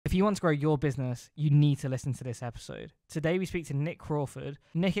If you want to grow your business, you need to listen to this episode. Today we speak to Nick Crawford.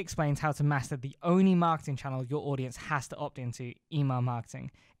 Nick explains how to master the only marketing channel your audience has to opt into, email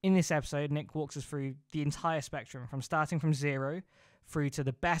marketing. In this episode, Nick walks us through the entire spectrum, from starting from zero through to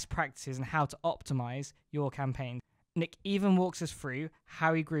the best practices and how to optimize your campaign. Nick even walks us through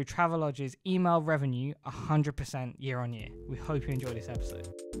how he grew Travelodge's email revenue 100% year on year. We hope you enjoy this episode.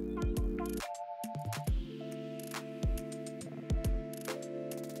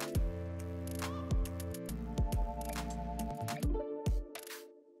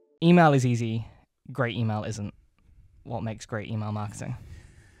 Email is easy. Great email isn't. What makes great email marketing?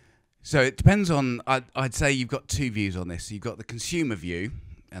 So it depends on, I'd say you've got two views on this. You've got the consumer view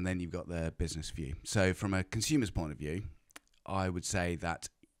and then you've got the business view. So from a consumer's point of view, I would say that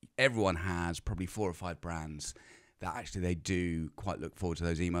everyone has probably 4 or 5 brands that actually they do quite look forward to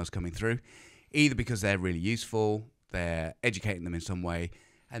those emails coming through, either because they're really useful, they're educating them in some way,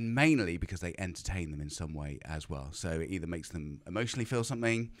 and mainly because they entertain them in some way as well. So it either makes them emotionally feel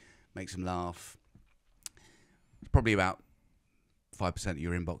something, makes them laugh. It's probably about 5% of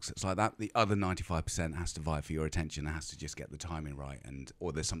your inbox that's like that. The other 95% has to vie for your attention. It has to just get the timing right,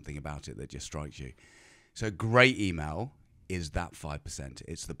 or there's something about it that just strikes you. So great email is that 5%.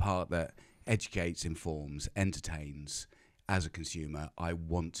 It's the part that educates, informs, entertains. As a consumer, I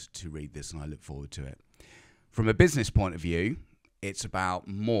want to read this and I look forward to it. From a business point of view, it's about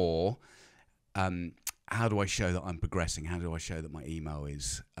more how do I show that I'm progressing? How do I show that my email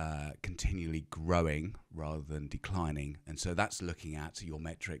is continually growing rather than declining? And so that's looking at your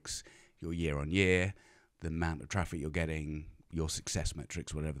metrics, your year on year, the amount of traffic you're getting, your success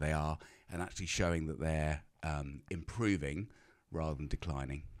metrics, whatever they are, and actually showing that they're improving rather than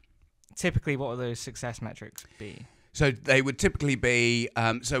declining. Typically, what would those success metrics be? So they would typically be,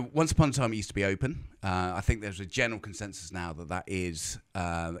 so once upon a time it used to be open. I think there's a general consensus now that is,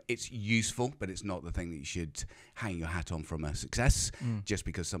 it's useful, but it's not the thing that you should hang your hat on from a success. Just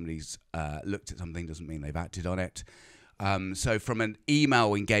because somebody's looked at something doesn't mean they've acted on it. So from an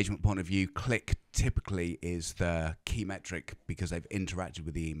email engagement point of view, click typically is the key metric because they've interacted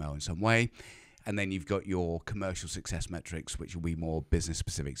with the email in some way. And then you've got your commercial success metrics, which will be more business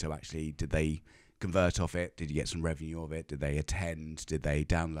specific. So actually, did they convert off it? Did you get some revenue of it? Did they attend? Did they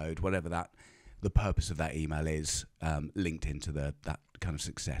download? Whatever the purpose of that email is, linked into that kind of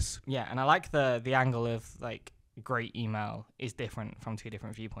success. Yeah, and I like the angle of like great email is different from 2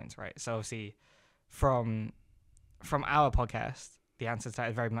 different viewpoints, right? So obviously, from our podcast, the answer to that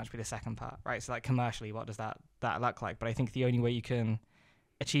would very much be the second part, right? So like commercially, what does that look like? But I think the only way you can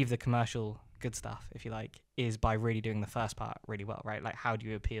achieve the commercial good stuff, if you like, is by really doing the first part really well, right? Like how do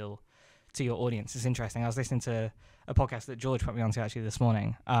you appeal to your audience? It's interesting. I was listening to a podcast that George put me onto actually this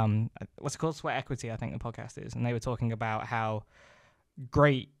morning. What's it called? Sweat Equity, I think the podcast is. And they were talking about how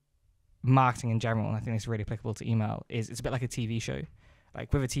great marketing in general, and I think it's really applicable to email, is it's a bit like a TV show.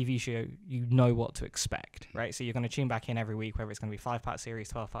 Like with a TV show, you know what to expect, right? So you're going to tune back in every week, whether it's going to be 5-part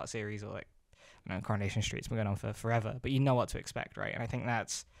series, 12-part series, or like, Coronation Street's been going on for forever, but you know what to expect, right? And I think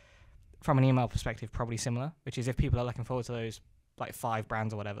that's, from an email perspective, probably similar, which is if people are looking forward to those like 5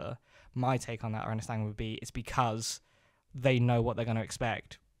 brands or whatever, my take on that or understanding would be it's because they know what they're going to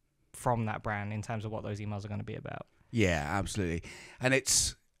expect from that brand in terms of what those emails are going to be about. Yeah, absolutely. And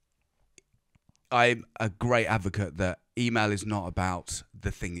I'm a great advocate that email is not about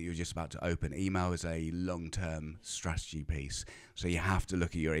the thing that you're just about to open. Email is a long-term strategy piece. So you have to look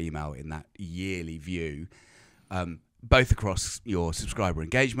at your email in that yearly view, both across your subscriber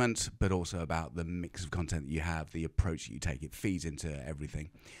engagement, but also about the mix of content that you have, the approach that you take. It feeds into everything.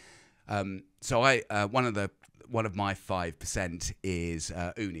 So one of my 5% is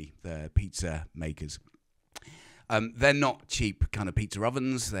Uni, the pizza makers. They're not cheap kind of pizza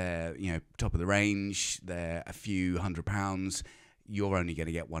ovens. They're top of the range. They're a few £100. You're only going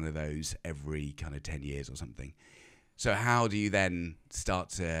to get one of those every kind of 10 years or something. So how do you then start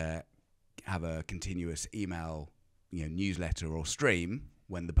to have a continuous email newsletter or stream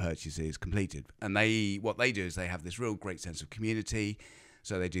when the purchase is completed? And what they do is they have this real great sense of community.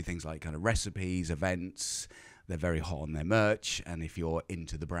 So they do things like kind of recipes, events. They're very hot on their merch. And if you're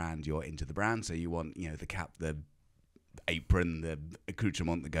into the brand, you're into the brand. So you want, the cap, the apron, the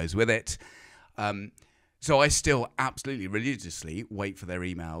accoutrement that goes with it. So I still absolutely religiously wait for their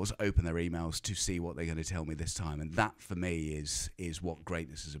emails, open their emails to see what they're going to tell me this time. And that for me is what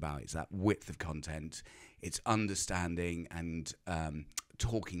greatness is about. It's that width of content. It's understanding and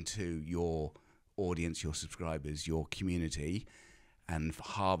talking to your audience, your subscribers, your community, and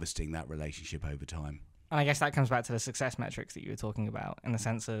harvesting that relationship over time. And I guess that comes back to the success metrics that you were talking about, in the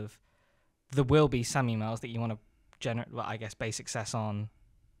sense of there will be some emails that you want to base success on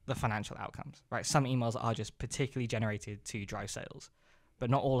the financial outcomes, right? Some emails are just particularly generated to drive sales, but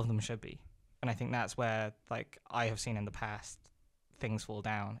not all of them should be. And I think that's where, like, I have seen in the past things fall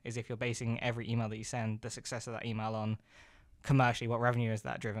down, is if you're basing every email that you send, the success of that email on commercially, what revenue is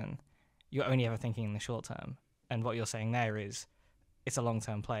that driven, you're only ever thinking in the short term. And what you're saying there is it's a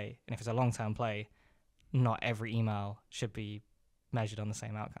long-term play. And if it's a long-term play, not every email should be measured on the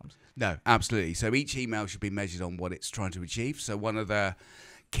same outcomes. No, absolutely. So each email should be measured on what it's trying to achieve. So one of the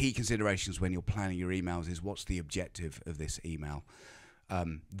key considerations when you're planning your emails is what's the objective of this email.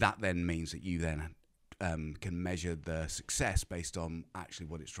 That then means that you then can measure the success based on actually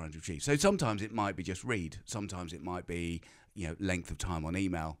what it's trying to achieve. So sometimes it might be just read. Sometimes it might be, length of time on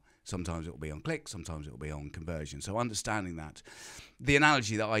email. Sometimes it will be on clicks. Sometimes it will be on conversion. So understanding that. The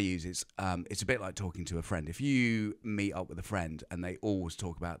analogy that I use is it's a bit like talking to a friend. If you meet up with a friend and they always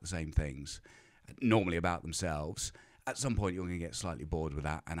talk about the same things, normally about themselves, at some point you're going to get slightly bored with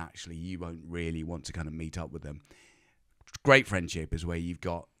that, and actually you won't really want to kind of meet up with them. Great friendship is where you've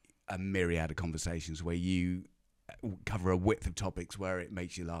got a myriad of conversations where you cover a width of topics, where it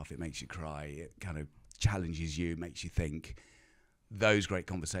makes you laugh, it makes you cry, it kind of challenges you, makes you think. Those great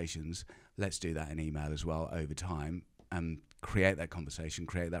conversations, let's do that in email as well over time and create that conversation,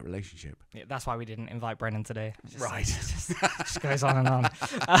 create that relationship. Yeah, that's why we didn't invite Brendan today. Right. Just goes on and on.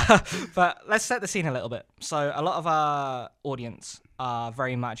 But let's set the scene a little bit. So a lot of our audience are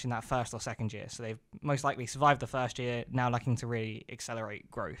very much in that first or second year. So they've most likely survived the first year, now looking to really accelerate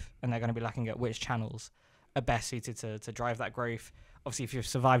growth. And they're going to be looking at which channels are best suited to drive that growth. Obviously, if you've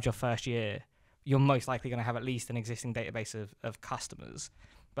survived your first year, you're most likely going to have at least an existing database of customers.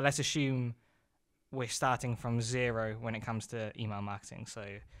 But let's assume we're starting from zero when it comes to email marketing. So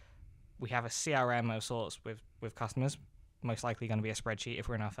we have a CRM of sorts with customers, most likely going to be a spreadsheet if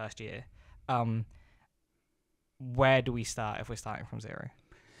we're in our first year. Where do we start if we're starting from zero?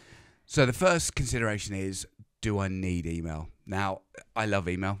 So the first consideration is, do I need email? Now, I love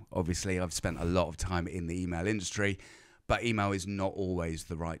email. Obviously, I've spent a lot of time in the email industry, but email is not always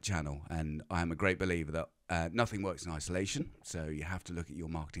the right channel. And I am a great believer that nothing works in isolation. So you have to look at your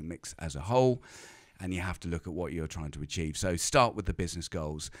marketing mix as a whole, and you have to look at what you're trying to achieve. So start with the business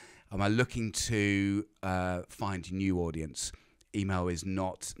goals. Am I looking to find a new audience? Email is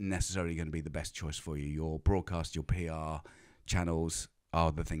not necessarily going to be the best choice for you. Your broadcast, your PR channels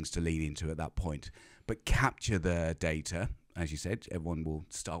are the things to lean into at that point. But capture the data. As you said, everyone will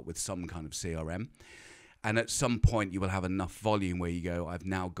start with some kind of CRM. And at some point, you will have enough volume where you go, I've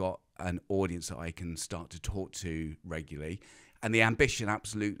now got an audience that I can start to talk to regularly. And the ambition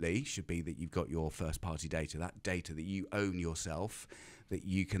absolutely should be that you've got your first-party data, that data that you own yourself, that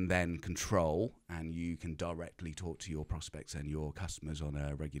you can then control, and you can directly talk to your prospects and your customers on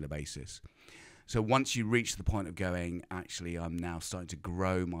a regular basis. So once you reach the point of going, actually, I'm now starting to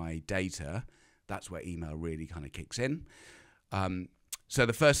grow my data, that's where email really kind of kicks in. So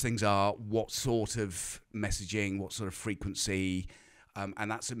the first things are what sort of messaging, what sort of frequency,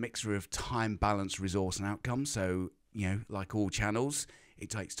 and that's a mixture of time, balance, resource, and outcome. So, like all channels, it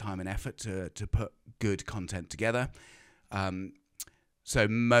takes time and effort to put good content together. So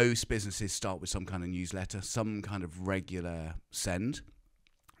most businesses start with some kind of newsletter, some kind of regular send,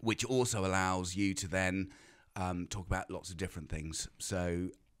 which also allows you to then talk about lots of different things. So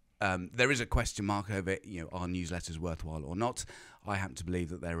there is a question mark over it, are newsletters worthwhile or not? I happen to believe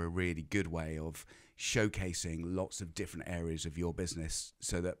that they're a really good way of showcasing lots of different areas of your business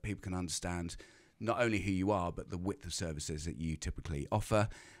so that people can understand not only who you are, but the width of services that you typically offer.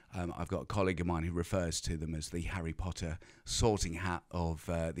 I've got a colleague of mine who refers to them as the Harry Potter sorting hat of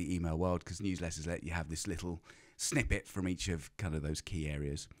the email world, because newsletters let you have this little snippet from each of kind of those key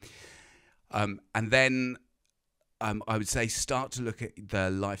areas. And then I would say start to look at the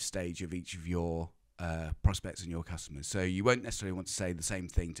life stage of each of your prospects and your customers. So you won't necessarily want to say the same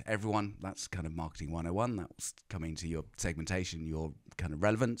thing to everyone. That's kind of marketing 101. That's coming to your segmentation, your kind of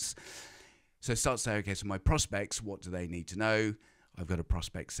relevance. So start to say, okay, so my prospects, what do they need to know? I've got a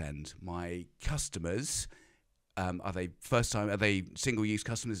prospect send. My customers, are they first time? Are they single use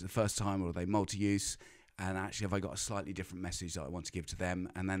customers the first time, or are they multi-use? And actually, have I got a slightly different message that I want to give to them?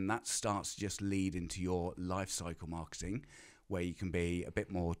 And then that starts to just lead into your life cycle marketing, where you can be a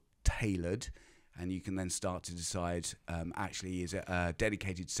bit more tailored, and you can then start to decide, actually, is it a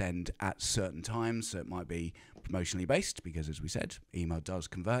dedicated send at certain times? So it might be promotionally based, because as we said, email does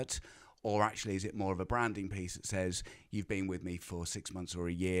convert. Or actually, is it more of a branding piece that says, you've been with me for 6 months or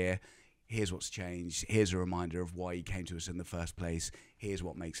a year, here's what's changed, here's a reminder of why you came to us in the first place, here's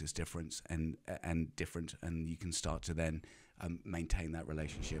what makes us different, and you can start to then maintain that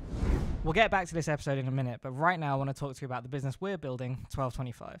relationship. We'll get back to this episode in a minute, but right now I want to talk to you about the business we're building,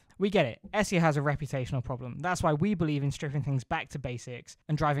 1225. We get it. SEO has a reputational problem. That's why we believe in stripping things back to basics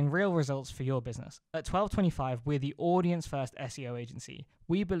and driving real results for your business. At 1225, we're the audience-first SEO agency.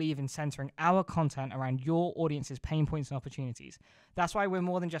 We believe in centering our content around your audience's pain points and opportunities. That's why we're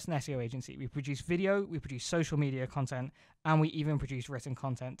more than just an SEO agency. We produce video, we produce social media content, and we even produce written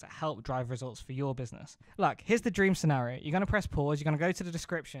content to help drive results for your business. Look, here's the dream scenario. You're going to press pause, you're going to go to the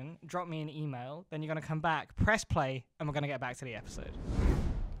description, drop me an email, then you're going to come back, press play, and we're going to get back to the episode.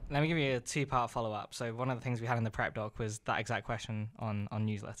 Let me give you a two-part follow-up. So one of the things we had in the prep doc was that exact question on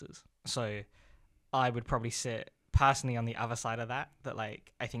newsletters. So I would probably sit personally on the other side of that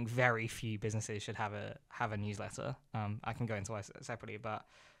like I think very few businesses should have a newsletter. I can go into it separately, but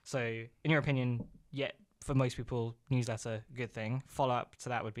so in your opinion, for most people, newsletter, good thing. Follow-up to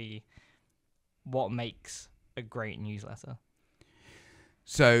that would be, what makes a great newsletter?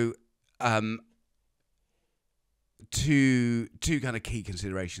 So two kind of key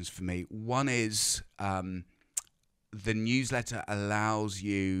considerations for me. One is the newsletter allows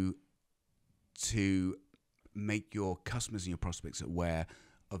you to make your customers and your prospects aware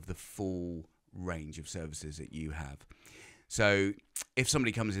of the full range of services that you have. So if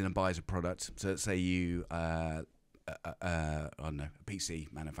somebody comes in and buys a product, so let's say you, I don't know, a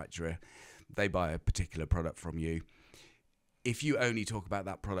PC manufacturer, they buy a particular product from you. If you only talk about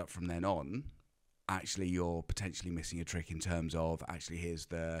that product from then on, actually you're potentially missing a trick in terms of, actually, here's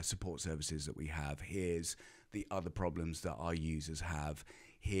the support services that we have, here's the other problems that our users have,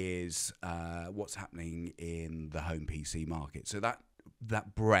 here's what's happening in the home PC market. So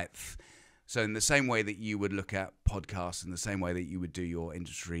that breadth. So in the same way that you would look at podcasts, in the same way that you would do your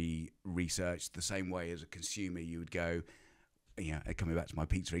industry research, the same way as a consumer you would go, coming back to my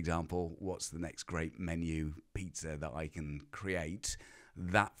pizza example, what's the next great menu pizza that I can create?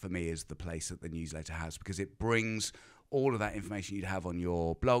 That for me is the place that the newsletter has, because it brings all of that information you'd have on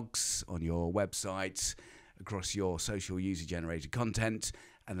your blogs, on your websites, across your social user-generated content,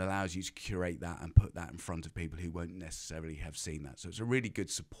 and allows you to curate that and put that in front of people who won't necessarily have seen that. So it's a really good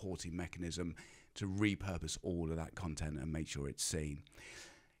supporting mechanism to repurpose all of that content and make sure it's seen.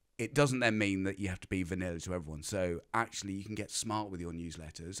 It doesn't then mean that you have to be vanilla to everyone. So actually you can get smart with your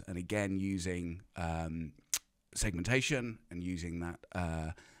newsletters, and again, using segmentation and using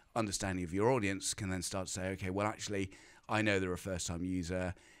that understanding of your audience, can then start to say, okay, well, actually, I know they're a first-time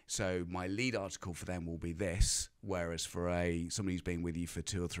user, so my lead article for them will be this, whereas for somebody who's been with you for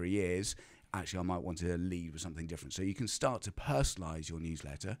 2 or 3 years, actually I might want to lead with something different. So you can start to personalize your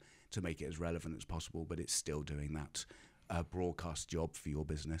newsletter to make it as relevant as possible, but it's still doing that broadcast job for your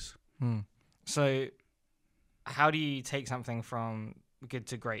business. So how do you take something from good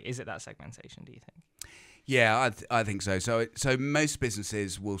to great? Is it that segmentation, do you think? Yeah, I think so. So most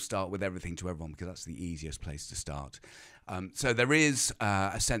businesses will start with everything to everyone, because that's the easiest place to start. So there is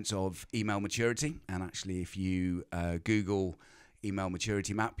a sense of email maturity, and actually if you Google email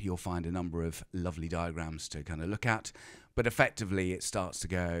maturity map, you'll find a number of lovely diagrams to kind of look at. But effectively it starts to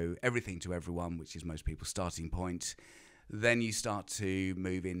go everything to everyone, which is most people's starting point. Then you start to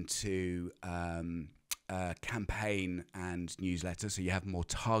move into campaign and newsletter, so you have more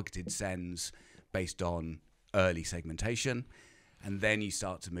targeted sends based on early segmentation. And then you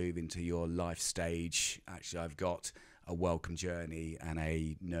start to move into your life stage. Actually, I've got a welcome journey and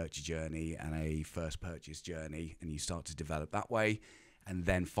a nurture journey and a first purchase journey, and you start to develop that way. And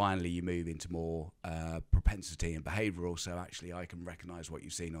then finally you move into more propensity and behavioral. So actually I can recognize what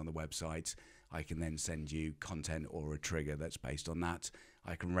you've seen on the website. I can then send you content or a trigger that's based on that.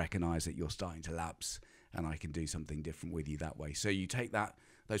 I can recognize that you're starting to lapse, and I can do something different with you that way. So you take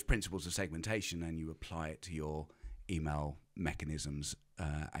those principles of segmentation and you apply it to your email mechanisms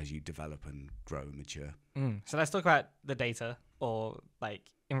as you develop and grow and mature. So let's talk about the data, or like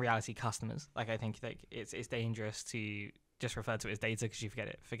in reality customers. Like I think like it's dangerous to just refer to it as data, because you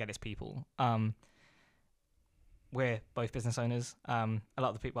forget it's people. We're both business owners. A lot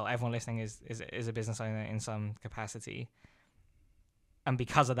of the people, everyone listening is a business owner in some capacity. And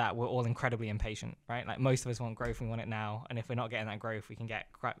because of that, we're all incredibly impatient, right? Like most of us want growth, we want it now. And if we're not getting that growth, we can get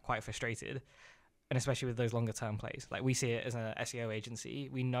quite frustrated. And especially with those longer term plays. Like we see it as an SEO agency.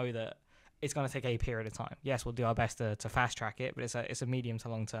 We know that it's going to take a period of time. Yes, we'll do our best to fast track it, but it's a medium to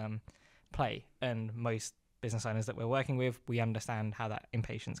long term play. And most business owners that we're working with, we understand how that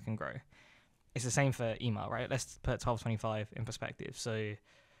impatience can grow. It's the same for email, right? Let's put 1225 in perspective. So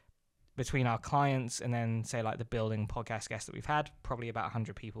between our clients and then say like the building podcast guests that we've had, probably about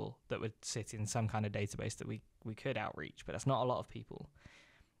 100 people that would sit in some kind of database that we could outreach, but that's not a lot of people.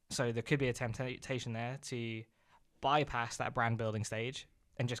 So there could be a temptation there to bypass that brand building stage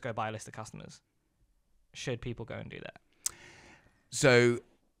and just go buy a list of customers? Should people go and do that? So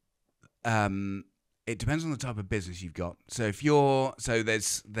it depends on the type of business you've got. So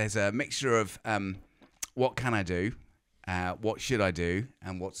there's a mixture of what can I do, what should I do,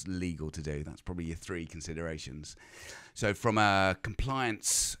 and what's legal to do. That's probably your three considerations. So from a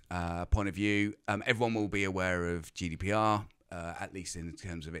compliance point of view, everyone will be aware of GDPR, at least in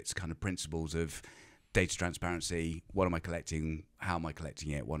terms of its kind of principles of data transparency. What am I collecting? How am I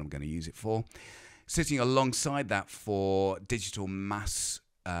collecting it? What am I going to use it for? Sitting alongside that for digital mass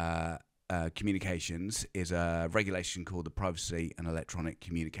communications is a regulation called the Privacy and Electronic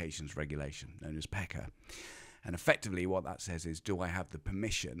Communications Regulation, known as PECA. And effectively what that says is, do I have the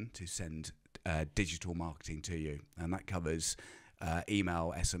permission to send digital marketing to you? And that covers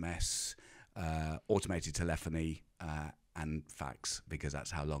email, SMS, automated telephony, and fax, because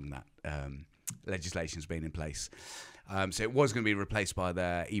that's how long that legislation's been in place. So it was going to be replaced by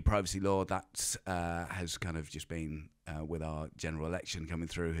the e-privacy law. That has kind of just been, with our general election coming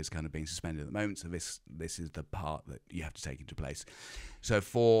through, has kind of been suspended at the moment. So this is the part that you have to take into place. So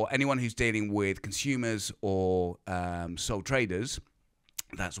for anyone who's dealing with consumers or sole traders,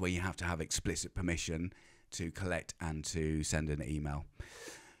 that's where you have to have explicit permission to collect and to send an email.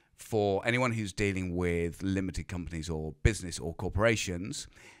 For anyone who's dealing with limited companies or business or corporations,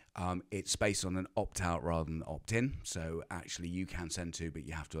 it's based on an opt-out rather than opt-in. So actually you can send to, but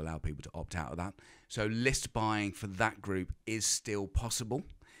you have to allow people to opt out of that. So list buying for that group is still possible.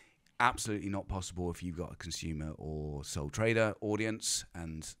 Absolutely not possible if you've got a consumer or sole trader audience,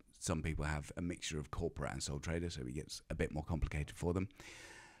 and some people have a mixture of corporate and sole trader, so it gets a bit more complicated for them.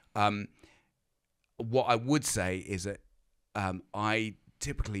 What I would say is that I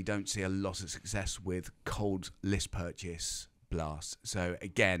typically don't see a lot of success with cold list purchase blasts. So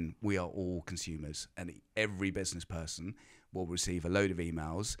again, we are all consumers, and every business person will receive a load of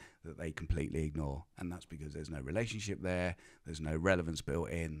emails that they completely ignore, and that's because there's no relationship there, there's no relevance built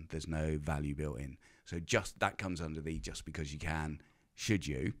in, there's no value built in. So just that comes under the just because you can, should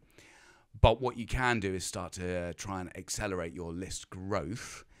you. But what you can do is start to try and accelerate your list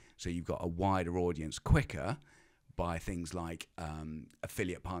growth, so you've got a wider audience quicker, by things like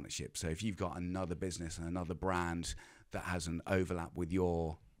affiliate partnerships. So if you've got another business and another brand that has an overlap with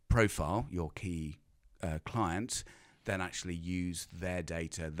your profile, your key client, then actually use their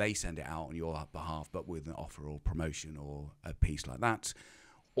data. They send it out on your behalf, but with an offer or promotion or a piece like that,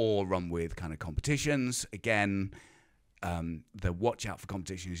 or run with kind of competitions. Again, the watch out for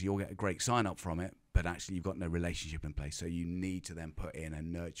competitions, you'll get a great sign up from it, but actually you've got no relationship in place. So you need to then put in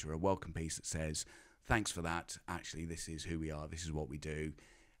and nurture a welcome piece that says, thanks for that. Actually, this is who we are. This is what we do,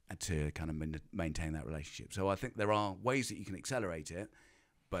 and to kind of maintain that relationship. So I think there are ways that you can accelerate it,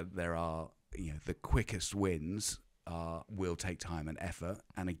 but there are, the quickest wins will take time and effort.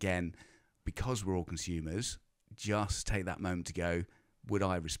 And again, because we're all consumers, just take that moment to go, would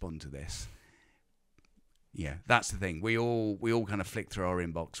I respond to this? Yeah, that's the thing. We all kind of flick through our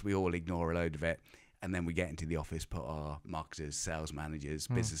inbox. We all ignore a load of it. And then we get into the office, put our marketers, sales managers,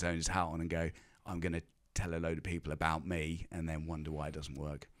 business owners hat on and go, I'm going to tell a load of people about me, and then wonder why it doesn't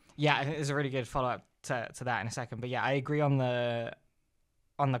work. Yeah, I think there's a really good follow-up to that in a second. But yeah, I agree on the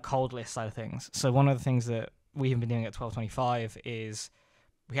cold list side of things. So one of the things that we have been doing at 1225 is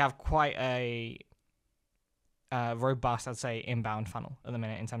we have quite a robust, I'd say, inbound funnel at the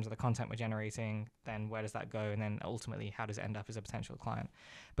minute in terms of the content we're generating, then where does that go, and then ultimately how does it end up as a potential client.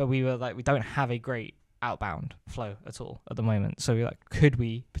 But we don't have a great outbound flow at all at the moment. So we're like, could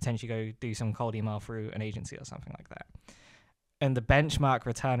we potentially go do some cold email through an agency or something like that? And the benchmark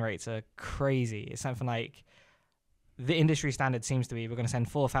return rates are crazy. It's something like the industry standard seems to be we're going to send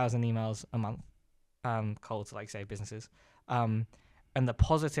 4,000 emails a month cold to, like, say, businesses. And the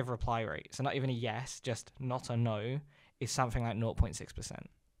positive reply rate, so not even a yes, just not a no, is something like 0.6%.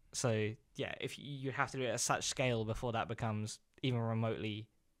 So yeah, if you have to do it at such scale before that becomes even remotely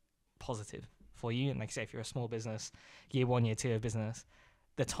positive for you. And like I say, if you're a small business, year 1, year 2 of business,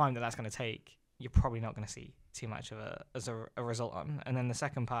 the time that's going to take, you're probably not going to see too much of a result on. And then the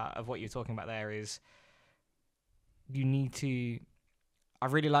second part of what you're talking about there is you need to, I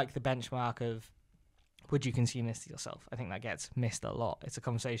really like the benchmark of, would you consume this yourself? I think that gets missed a lot. It's a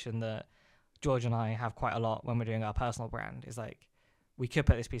conversation that George and I have quite a lot when we're doing our personal brand. Is like, we could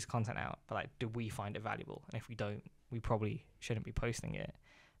put this piece of content out, but like, do we find it valuable? And if we don't, we probably shouldn't be posting it.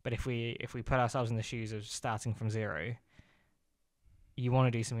 But if we put ourselves in the shoes of starting from zero, you want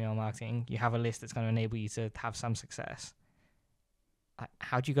to do some email marketing, you have a list that's going to enable you to have some success.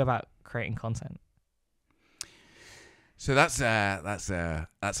 How do you go about creating content? So that's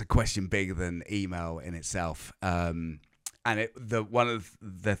a question bigger than email in itself. And one of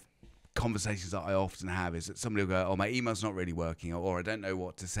the conversations that I often have is that somebody will go, "Oh, my email's not really working," or "I don't know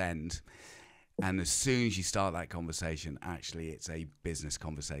what to send." And as soon as you start that conversation, actually, it's a business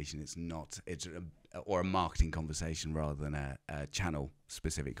conversation. Or a marketing conversation rather than a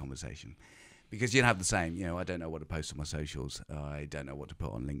channel-specific conversation. Because you'd have the same, I don't know what to post on my socials. I don't know what to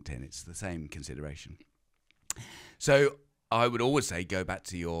put on LinkedIn. It's the same consideration. So I would always say go back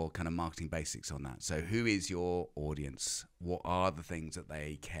to your kind of marketing basics on that. So who is your audience? What are the things that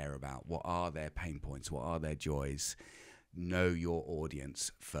they care about? What are their pain points? What are their joys? Know your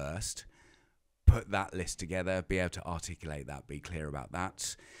audience first. Put that list together, be able to articulate that, be clear about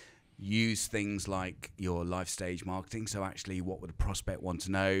that. Use things like your life stage marketing. So actually, what would a prospect want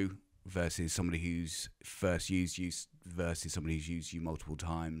to know versus somebody who's first used you versus somebody who's used you multiple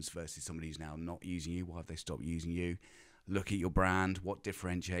times versus somebody who's now not using you? Why have they stopped using you? Look at your brand. What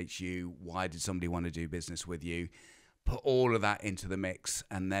differentiates you? Why did somebody want to do business with you? Put all of that into the mix,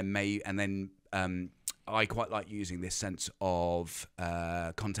 and then I quite like using this sense of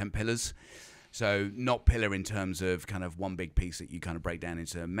content pillars. So not pillar in terms of kind of one big piece that you kind of break down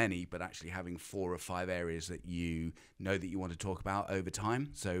into many, but actually having 4 or 5 areas that you know that you want to talk about over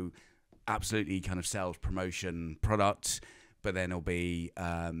time. So absolutely kind of sales, promotion, product, but then there'll be,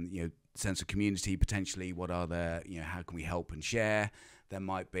 sense of community potentially. What are the, how can we help and share? There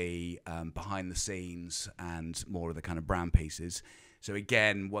might be behind the scenes and more of the kind of brand pieces. So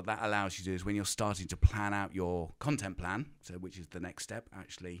again, what that allows you to do is when you're starting to plan out your content plan, so which is the next step,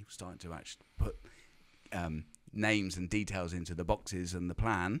 actually starting to put names and details into the boxes and the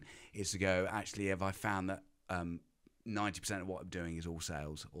plan, is to go, actually, have I found that 90% of what I'm doing is all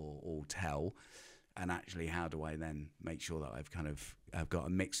sales or all tell, and actually how do I then make sure that I've got a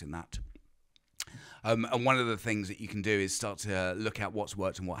mix in that. And one of the things that you can do is start to look at what's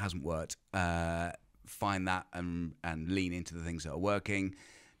worked and what hasn't worked. Find that and lean into the things that are working.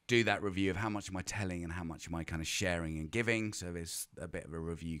 Do that review of how much am I telling and how much am I kind of sharing and giving. So there's a bit of a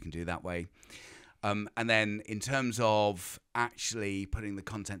review you can do that way. And then in terms of actually putting the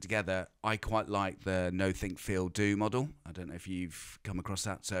content together, I quite like the know, think, feel, do model. I don't know if you've come across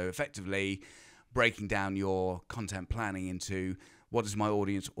that. So effectively breaking down your content planning into what does my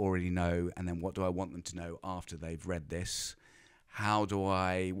audience already know, and then what do I want them to know after they've read this? How do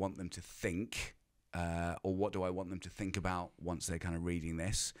I want them to think? Or what do I want them to think about once they're kind of reading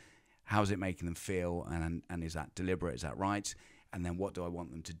this? How is it making them feel? And is that deliberate? Is that right? And then what do I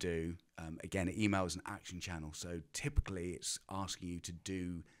want them to do? Again, email is an action channel. So typically it's asking you to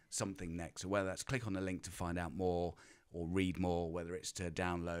do something next. So whether that's click on the link to find out more or read more, whether it's to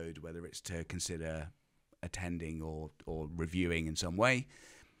download, whether it's to consider attending or reviewing in some way.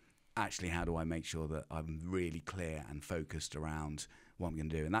 Actually, how do I make sure that I'm really clear and focused around what I'm going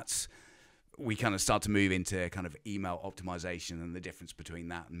to do? And we kind of start to move into kind of email optimization and the difference between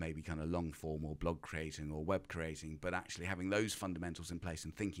that and maybe kind of long form or blog creating or web creating. But actually having those fundamentals in place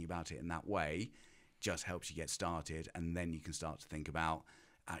and thinking about it in that way just helps you get started. And then you can start to think about,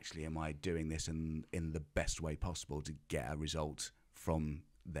 actually, am I doing this in the best way possible to get a result from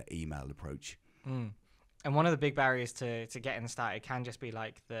the email approach? And one of the big barriers to getting started can just be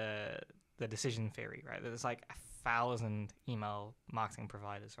like the decision theory, right? There's like 1,000 email marketing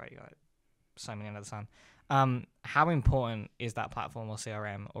providers, right? You got so many under the sun. How important is that platform or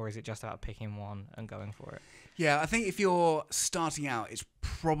CRM, or is it just about picking one and going for it? Yeah, I think if you're starting out, it's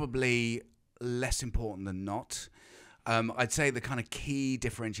probably less important than not. I'd say the kind of key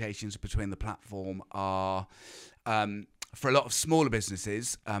differentiations between the platform are, for a lot of smaller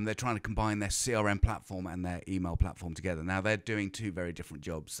businesses, they're trying to combine their CRM platform and their email platform together. Now, they're doing 2 very different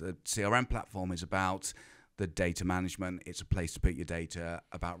jobs. The CRM platform is about the data management. It's a place to put your data,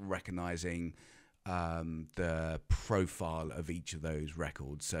 about recognizing the profile of each of those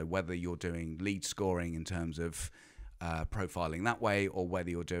records. So whether you're doing lead scoring in terms of profiling that way, or whether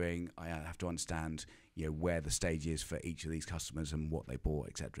you're doing, I have to understand where the stage is for each of these customers and what they bought,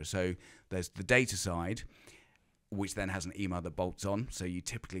 etc. So there's the data side, which then has an email that bolts on. So you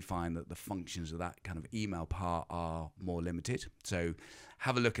typically find that the functions of that kind of email part are more limited. So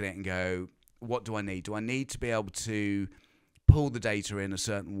have a look at it and go, what do I need? Do I need to be able to pull the data in a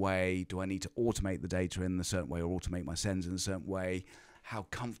certain way? Do I need to automate the data in a certain way, or automate my sends in a certain way? How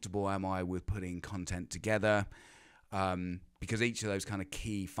comfortable am I with putting content together? Because each of those kind of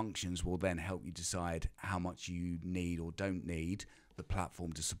key functions will then help you decide how much you need or don't need the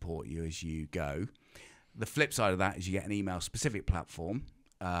platform to support you as you go. The flip side of that is you get an email specific platform,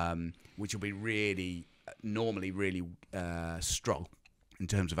 which will be normally really strong in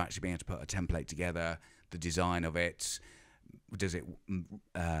terms of actually being able to put a template together, the design of it. Does it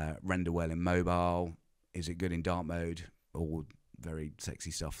render well in mobile? Is it good in dark mode? All very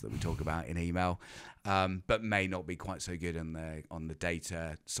sexy stuff that we talk about in email, but may not be quite so good on the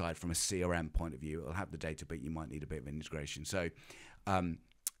data side from a CRM point of view. It'll have the data, but you might need a bit of integration. So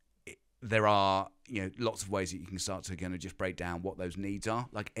there are lots of ways that you can start to kind of just break down what those needs are.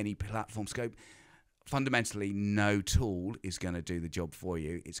 Like any platform scope, fundamentally, no tool is going to do the job for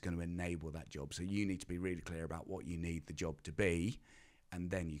you. It's going to enable that job. So you need to be really clear about what you need the job to be, and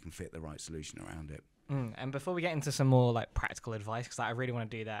then you can fit the right solution around it. And before we get into some more like practical advice, because I really want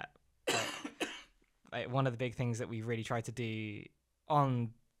to do that, like one of the big things that we really try to do on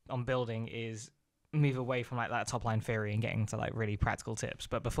building is move away from like that top line theory and getting to like really practical tips.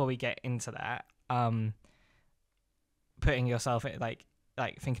 But before we get into that, putting yourself in, like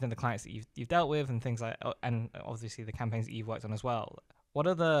thinking of the clients that you've dealt with and things like, and obviously the campaigns that you've worked on as well. What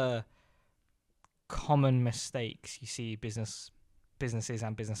are the common mistakes you see businesses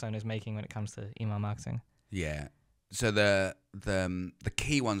and business owners making when it comes to email marketing? Yeah. So the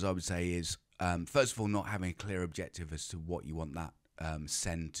key ones I would say is first of all, not having a clear objective as to what you want that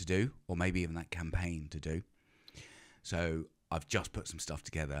send to do, or maybe even that campaign to do. So I've just put some stuff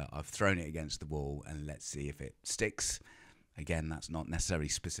together, I've thrown it against the wall, and let's see if it sticks. Again, that's not necessarily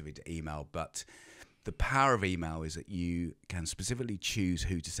specific to email, but the power of email is that you can specifically choose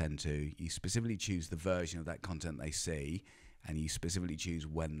who to send to, you specifically choose the version of that content they see, and you specifically choose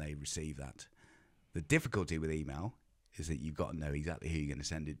when they receive that. The difficulty with email is that you've got to know exactly who you're going to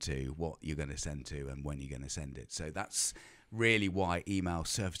send it to, what you're going to send to, and when you're going to send it. So that's really why email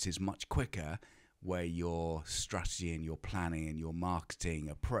surfaces much quicker, where your strategy and your planning and your marketing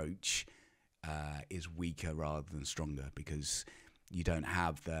approach is weaker rather than stronger, because you don't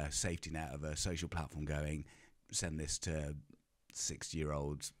have the safety net of a social platform going, send this to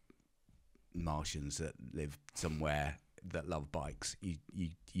 60-year-old Martians that live somewhere that love bikes.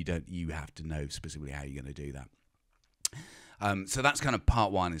 You have to know specifically how you're going to do that. So that's kind of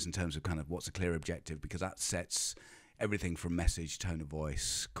part one, is in terms of kind of what's a clear objective, because that sets everything from message, tone of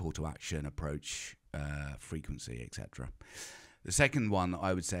voice, call to action, approach, frequency, etc. The second one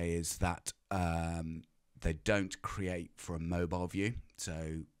I would say is that they don't create for a mobile view.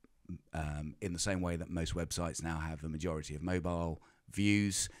 So in the same way that most websites now have a majority of mobile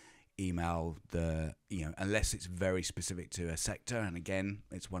views, email, unless it's very specific to a sector, and again,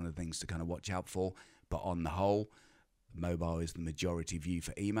 it's one of the things to kind of watch out for, but on the whole, mobile is the majority view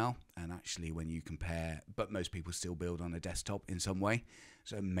for email. And actually, when you compare, but most people still build on a desktop in some way,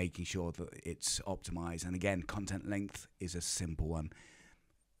 so making sure that it's optimized. And again, content length is a simple one.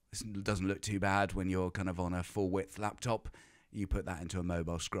 It doesn't look too bad when you're kind of on a full width laptop. You put that into a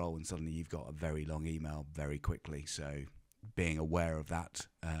mobile scroll and suddenly you've got a very long email very quickly. So being aware of that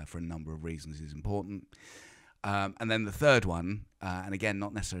for a number of reasons is important. And then the third one, and again,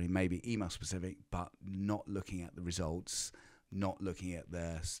 not necessarily maybe email specific, but not looking at the results, not looking at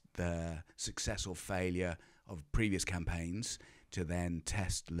the success or failure of previous campaigns to then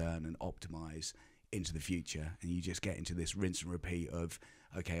test, learn, and optimize into the future. And you just get into this rinse and repeat of,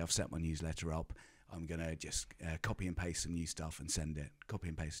 okay, I've set my newsletter up, I'm going to just copy and paste some new stuff and send it, copy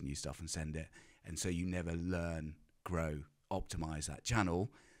and paste some new stuff and send it. And so you never learn, grow, optimize that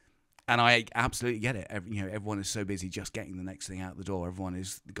channel. And I absolutely get it. Everyone is so busy just getting the next thing out the door. Everyone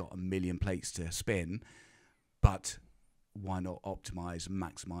has got a million plates to spin, but why not optimize and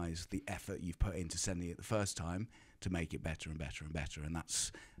maximize the effort you've put into sending it the first time to make it better and better and better? And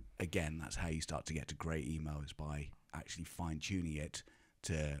that's how you start to get to great email, is by actually fine-tuning it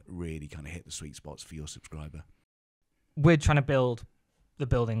to really kind of hit the sweet spots for your subscriber. We're trying to build the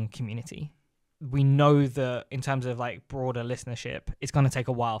building community. We know that in terms of like broader listenership, it's going to take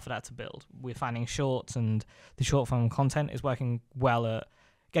a while for that to build. We're finding shorts and the short form content is working well at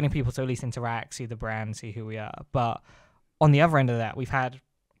getting people to at least interact, see the brand, see who we are. But on the other end of that, we've had,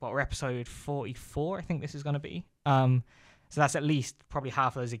 we're episode 44, I think this is going to be. So that's at least probably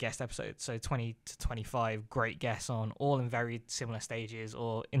half of those are guest episodes. So 20 to 25 great guests on, all in very similar stages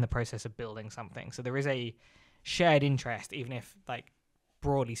or in the process of building something. So there is a shared interest, even if like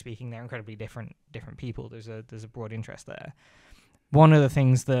broadly speaking, they're incredibly different people. There's a broad interest there. One of the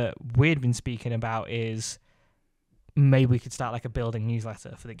things that we'd been speaking about is maybe we could start like a building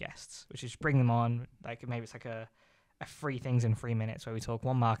newsletter for the guests, which is bring them on, like maybe it's like a 3 things in 3 minutes where we talk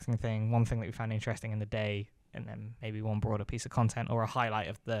one marketing thing, one thing that we found interesting in the day, and then maybe one broader piece of content or a highlight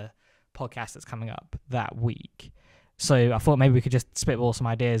of the podcast that's coming up that week. So I thought maybe we could just spitball some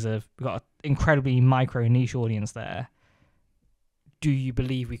ideas of, we've got an incredibly micro niche audience there. Do you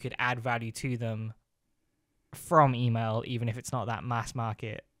believe we could add value to them from email, even if it's not that mass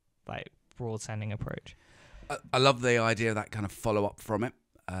market, like broad sending approach. I love the idea of that kind of follow up from it.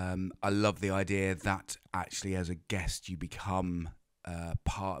 I love the idea that actually, as a guest, you become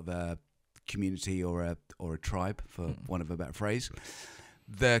part of a community or a tribe, for want of a better phrase.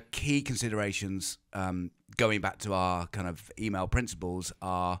 The key considerations, going back to our kind of email principles,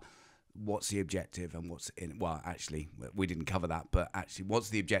 are what's the objective and what's in it. Well, actually, we didn't cover that, but actually, what's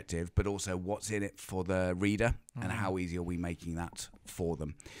the objective, but also what's in it for the reader, and how easy are we making that for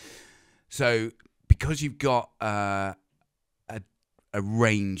them. So, because you've got a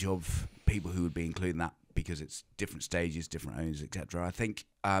range of people who would be including that, because it's different stages, different owners, etc. I think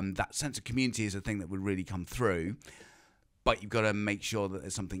that sense of community is a thing that would really come through, but you've got to make sure that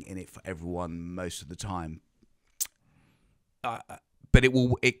there's something in it for everyone most of the time. But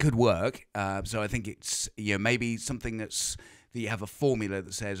it could work. So I think it's maybe something that you have a formula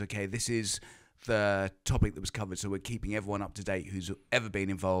that says, okay, this is the topic that was covered, so we're keeping everyone up to date who's ever been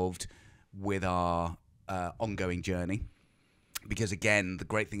involved with our ongoing journey. Because again, the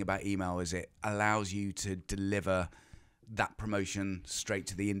great thing about email is it allows you to deliver that promotion straight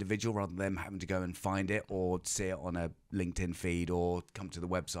to the individual, rather than them having to go and find it or see it on a LinkedIn feed or come to the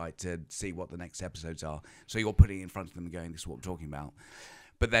website to see what the next episodes are. So you're putting it in front of them and going, this is what we're talking about.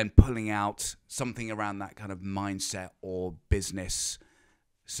 But then pulling out something around that kind of mindset or business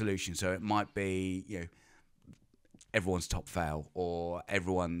solution. So it might be, everyone's top fail, or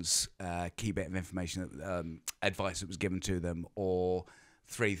everyone's key bit of information, advice that was given to them, or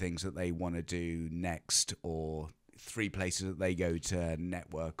 3 things that they want to do next, or 3 places that they go to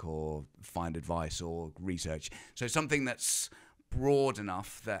network or find advice or research. So something that's broad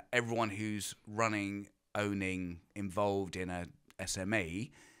enough that everyone who's running, owning, involved in a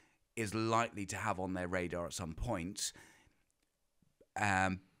SME is likely to have on their radar at some point,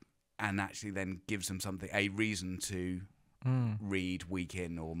 and actually then gives them a reason to read week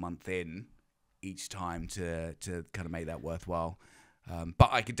in or month in each time to kind of make that worthwhile. But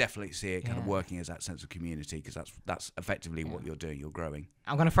I could definitely see it kind of working as that sense of community, because that's effectively what you're doing. You're growing.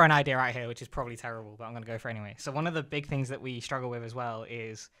 I'm going to throw an idea out here, which is probably terrible, but I'm going to go for it anyway. So one of the big things that we struggle with as well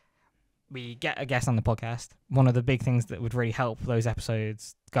is we get a guest on the podcast. One of the big things that would really help those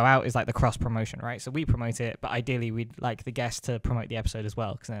episodes go out is like the cross promotion, right? So we promote it, but ideally we'd like the guest to promote the episode as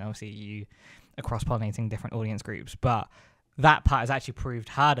well, because then obviously you are cross-pollinating different audience groups. But that part has actually proved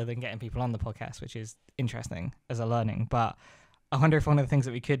harder than getting people on the podcast, which is interesting as a learning. But I wonder if one of the things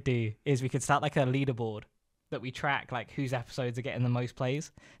that we could do is we could start like a leaderboard that we track, like whose episodes are getting the most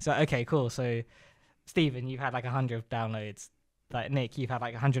plays. So, okay, cool. So Stephen, you've had like 100 downloads. Like Nick, you've had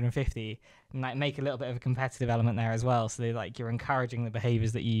like 150, and like make a little bit of a competitive element there as well. So like you're encouraging the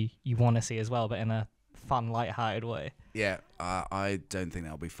behaviors that you want to see as well, but in a fun, light-hearted way. Yeah, I don't think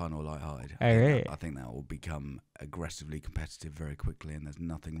that'll be fun or light-hearted. Oh, really? I think that will become aggressively competitive very quickly, and there's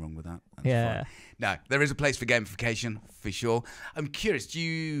nothing wrong with that. Yeah. No, there is a place for gamification for sure. I'm curious, do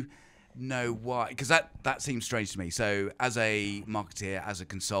you know why? Because that seems strange to me. So as a marketeer, as a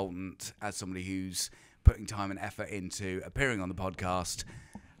consultant, as somebody who's putting time and effort into appearing on the podcast,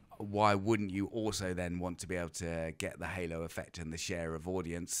 why wouldn't you also then want to be able to get the halo effect and the share of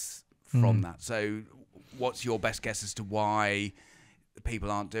audience from that? So what's your best guess as to why people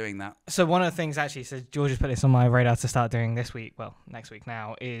aren't doing that? So one of the things actually, so George has put this on my radar to start doing this week, well, next week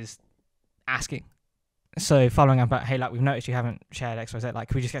now, is asking. So following up about, hey, like, we've noticed you haven't shared XYZ, like,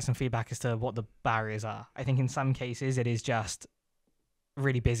 can we just get some feedback as to what the barriers are? I think in some cases it is just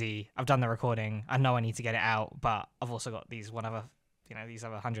really busy. I've done the recording. I know I need to get it out, but I've also got these other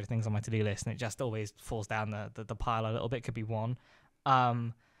 100 things on my to-do list, and it just always falls down the pile a little bit. Could be one.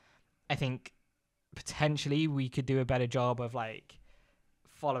 I think potentially we could do a better job of like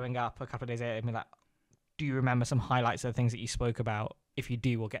following up a couple of days later and be like, do you remember some highlights of the things that you spoke about? If you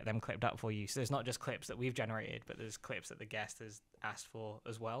do, we'll get them clipped up for you. So there's not just clips that we've generated, but there's clips that the guest has asked for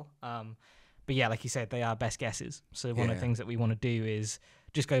as well. But yeah, like you said, they are best guesses. So one of the things that we want to do is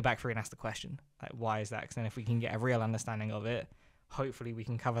just go back through and ask the question, like, why is that? Because then if we can get a real understanding of it, hopefully we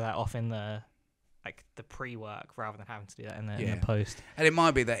can cover that off in the pre-work rather than having to do that in the post. And it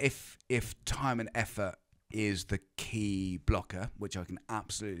might be that if time and effort is the key blocker, which I can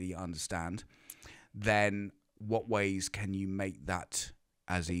absolutely understand, then what ways can you make that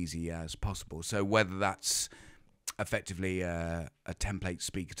as easy as possible? So whether that's effectively a template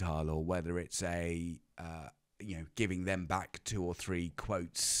speaker tile, or whether it's giving them back 2 or 3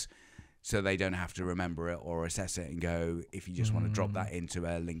 quotes so they don't have to remember it or assess it and go, if you just want to drop that into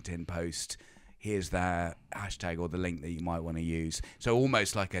a LinkedIn post, here's the hashtag or the link that you might want to use. So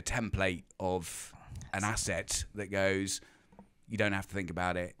almost like a template of an asset that goes, you don't have to think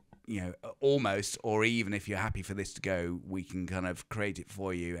about it. almost, or even if you're happy for this to go, we can kind of create it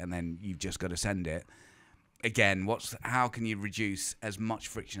for you, and then you've just got to send it. Again, how can you reduce as much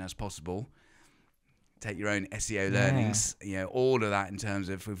friction as possible? Take your own SEO learnings, all of that in terms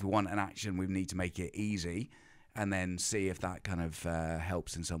of if we want an action, we need to make it easy, and then see if that kind of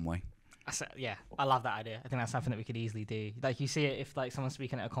helps in some way. Yeah, I love that idea. I think that's something that we could easily do. Like, you see it if like someone's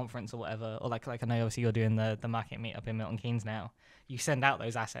speaking at a conference or whatever, or like I know obviously you're doing the market meetup in Milton Keynes now. You send out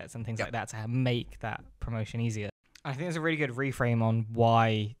those assets and things like that to make that promotion easier. I think there's a really good reframe on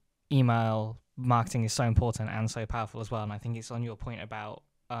why email marketing is so important and so powerful as well. And I think it's on your point about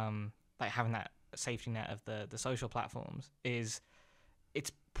like having that safety net of the social platforms. It's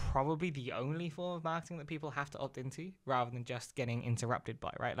probably the only form of marketing that people have to opt into rather than just getting interrupted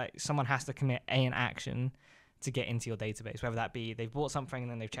by, right? Like, someone has to commit an action to get into your database, whether that be they've bought something and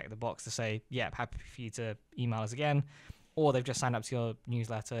then they've checked the box to say, yeah, I'm happy for you to email us again, or they've just signed up to your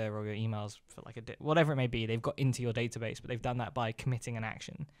newsletter or your emails for like whatever it may be. They've got into your database, but they've done that by committing an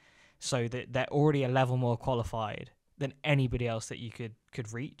action, so that they're already a level more qualified than anybody else that you could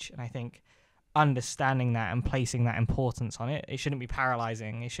reach. And I think understanding that and placing that importance on it shouldn't be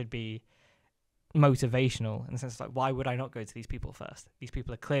paralyzing. It should be motivational in the sense of like, why would I not go to these people first? These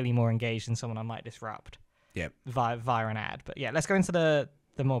people are clearly more engaged than someone I might disrupt via an ad. But yeah, let's go into the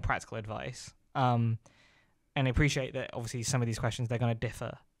more practical advice. And I appreciate that obviously some of these questions, they're going to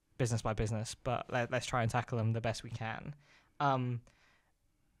differ business by business, but let's try and tackle them the best we can.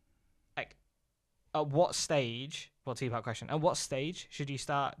 Like, at what stage, two-part question, at what stage should you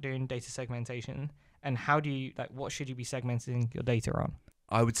start doing data segmentation, and how do you, like, what should you be segmenting your data on?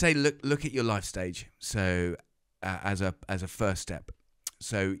 I would say look at your life stage. So as a first step,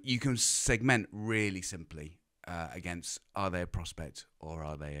 so you can segment really simply against, are they a prospect or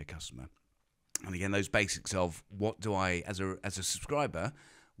are they a customer? And again, those basics of what do I, as a subscriber,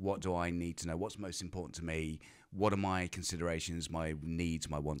 what do I need to know? What's most important to me? What are my considerations, my needs,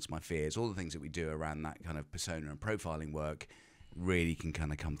 my wants, my fears? All the things that we do around that kind of persona and profiling work really can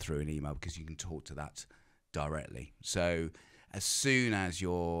kind of come through an email, because you can talk to that directly. So as soon as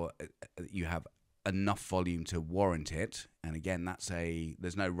you have enough volume to warrant it, and again,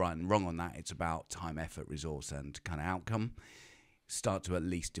 there's no right and wrong on that. It's about time, effort, resource, and kind of outcome. Start to at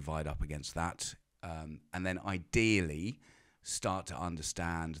least divide up against that, and then ideally start to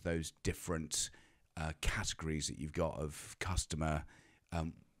understand those different categories that you've got of customer,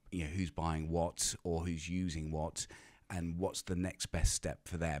 who's buying what or who's using what, and what's the next best step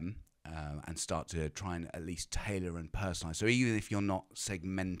for them, and start to try and at least tailor and personalize. So even if you're not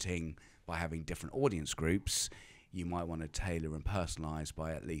segmenting by having different audience groups, you might want to tailor and personalize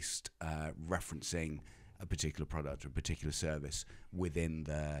by at least referencing a particular product or a particular service within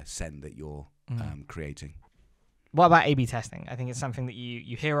the send that you're creating. What about A/B testing? I think it's something that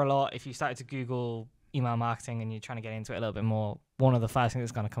you hear a lot. If you started to Google email marketing and you're trying to get into it a little bit more, one of the first things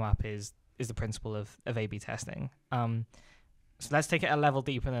that's going to come up is the principle of A/B testing. So let's take it a level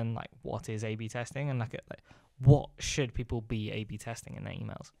deeper than like, what is A/B testing, and look at like, what should people be A/B testing in their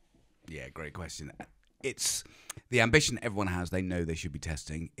emails? Yeah, great question. It's the ambition everyone has. They know they should be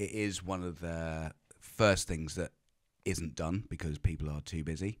testing. It is one of the first things that isn't done because people are too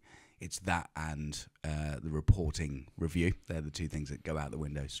busy. It's that and the reporting review. They're the two things that go out the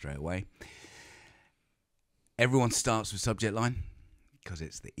window straight away. Everyone starts with subject line because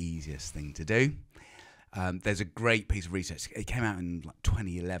it's the easiest thing to do. There's a great piece of research. It came out in like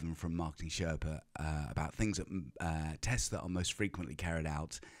 2011 from Marketing Sherpa about things that tests that are most frequently carried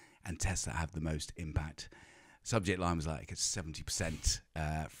out and tests that have the most impact. Subject line was like a 70%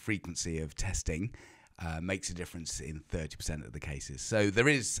 frequency of testing. Makes a difference in 30% of the cases. So there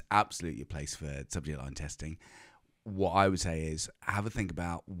is absolutely a place for subject line testing. What I would say is have a think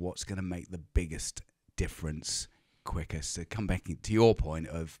about what's going to make the biggest difference quickest. So come back to your point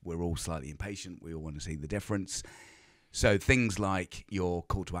of we're all slightly impatient. We all want to see the difference. So things like your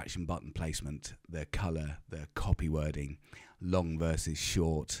call to action button placement, the color, the copy wording, long versus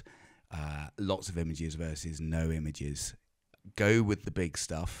short, lots of images versus no images. Go with the big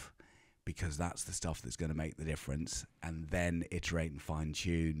stuff, because that's the stuff that's going to make the difference, and then iterate and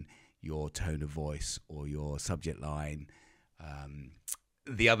fine-tune your tone of voice or your subject line.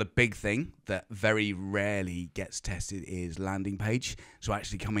 The other big thing that very rarely gets tested is landing page. So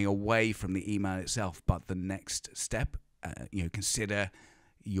actually coming away from the email itself, but the next step, consider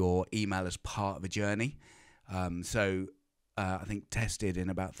your email as part of a journey. I think tested in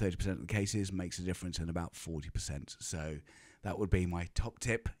about 30% of the cases, makes a difference in about 40%. So that would be my top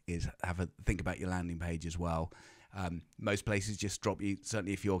tip, is have a think about your landing page as well. Most places just drop you,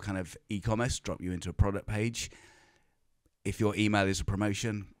 certainly if you're kind of e-commerce, drop you into a product page. If your email is a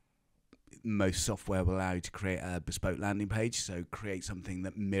promotion, most software will allow you to create a bespoke landing page. So create something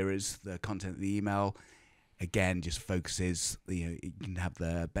that mirrors the content of the email. Again, just focuses, you can have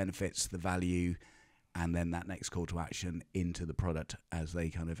the benefits, the value, and then that next call to action into the product as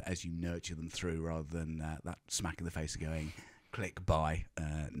you nurture them through, rather than that smack in the face of going, click, buy.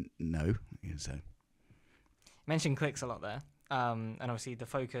 No. So. You mentioned clicks a lot there. And obviously the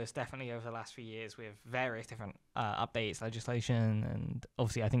focus definitely over the last few years with various different updates, legislation, and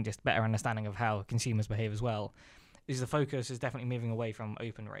obviously I think just better understanding of how consumers behave as well, is the focus is definitely moving away from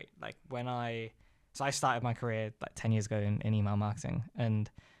open rate. Like I started my career like 10 years ago in email marketing,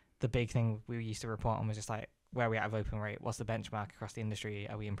 and the big thing we used to report on was just like, where are we at of open rate? What's the benchmark across the industry?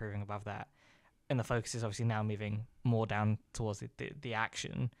 Are we improving above that? And the focus is obviously now moving more down towards the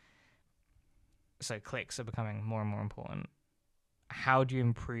action. So clicks are becoming more and more important. How do you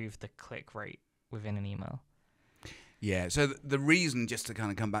improve the click rate within an email? Yeah, so the reason, just to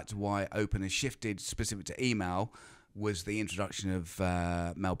kind of come back to why open has shifted specific to email, was the introduction of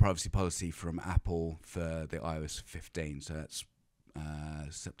mail privacy policy from Apple for the iOS 15. So that's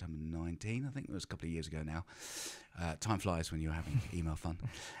September 19, I think it was a couple of years ago now. Time flies when you're having email fun.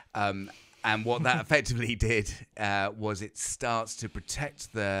 And what that effectively did was it starts to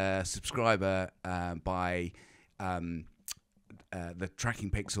protect the subscriber by the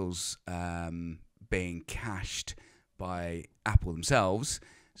tracking pixels being cached by Apple themselves,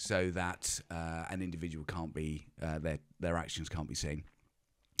 so that an individual can't be their actions can't be seen.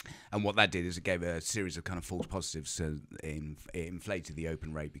 And what that did is it gave a series of kind of false positives, so it inflated the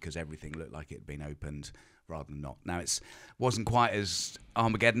open rate because everything looked like it had been opened rather than not. Now, it wasn't quite as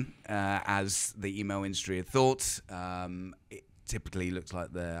Armageddon as the email industry had thought. It typically looks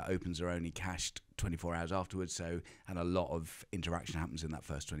like the opens are only cached 24 hours afterwards, and a lot of interaction happens in that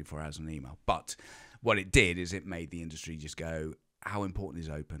first 24 hours on an email. But what it did is it made the industry just go, how important is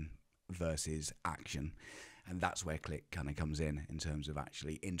open versus action? And that's where click kind of comes in terms of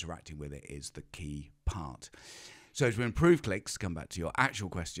actually interacting with it is the key part. So to improve clicks, come back to your actual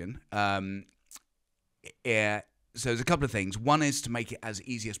question, so there's a couple of things. One is to make it as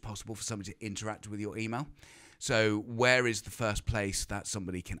easy as possible for somebody to interact with your email. So where is the first place that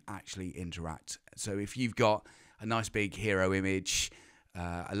somebody can actually interact? So if you've got a nice big hero image,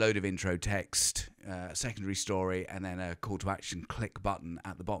 a load of intro text, a secondary story, and then a call to action click button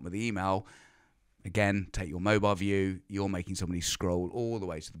at the bottom of the email, again, take your mobile view, you're making somebody scroll all the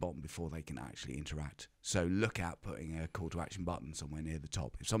way to the bottom before they can actually interact. So look at putting a call to action button somewhere near the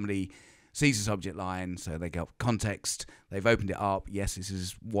top. If somebody sees the subject line, so they get context, they've opened it up, yes, this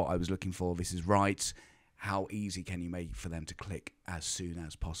is what I was looking for, this is right, how easy can you make for them to click as soon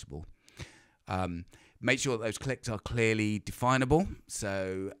as possible? Make sure that those clicks are clearly definable.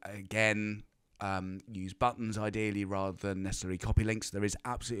 So again, use buttons ideally rather than necessarily copy links. There is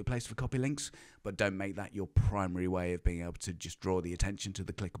absolutely a place for copy links, but don't make that your primary way of being able to just draw the attention to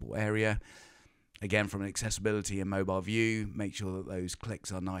the clickable area. Again, from an accessibility and mobile view, make sure that those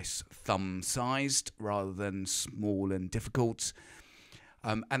clicks are nice thumb-sized rather than small and difficult.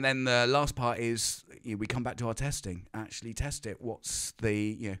 And then the last part is we come back to our testing. Actually test it. What's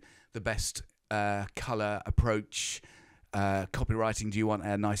the best color approach? Copywriting. Do you want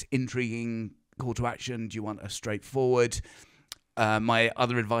a nice intriguing call to action? Do you want a straightforward? My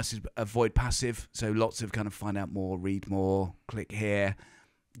other advice is avoid passive. So lots of kind of find out more, read more, click here.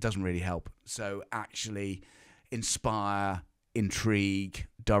 Doesn't really help. So actually inspire, intrigue,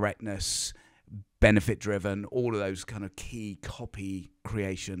 directness, benefit driven, all of those kind of key copy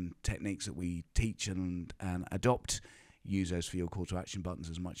creation techniques that we teach and adopt. Use those for your call to action buttons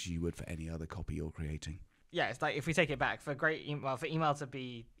as much as you would for any other copy you're creating. Yeah, it's like if we take it back, for email to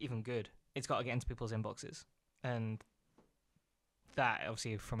be even good, it's got to get into people's inboxes. And that,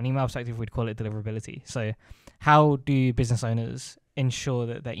 obviously, from an email perspective, we'd call it deliverability. So how do business owners ensure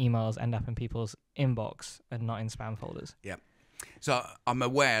that their emails end up in people's inbox and not in spam folders? Yeah. So I'm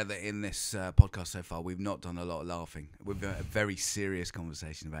aware that in this podcast so far, we've not done a lot of laughing. We've had a very serious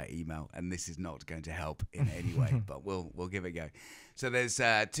conversation about email, and this is not going to help in any way, but we'll give it a go. So there's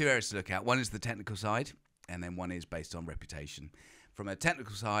two areas to look at. One is the technical side, and then one is based on reputation. From a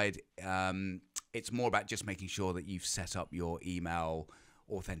technical side, it's more about just making sure that you've set up your email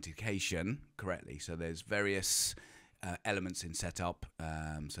authentication correctly. So there's various elements in setup.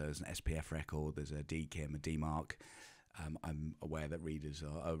 So there's an SPF record, there's a DKIM, a DMARC. I'm aware that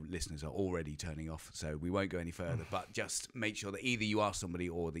listeners are already turning off, so we won't go any further, but just make sure that either you are somebody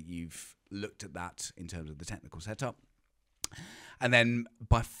or that you've looked at that in terms of the technical setup. And then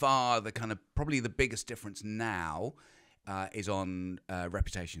by far probably the biggest difference now is on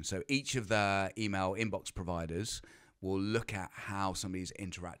reputation. So each of the email inbox providers will look at how somebody's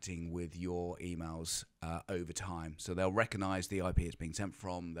interacting with your emails over time. So they'll recognize the IP it's being sent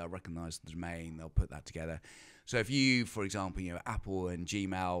from, they'll recognize the domain, they'll put that together. So if you, for example, Apple and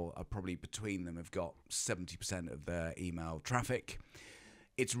Gmail are probably between them have got 70% of their email traffic,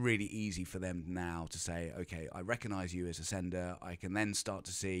 it's really easy for them now to say, okay, I recognize you as a sender. I can then start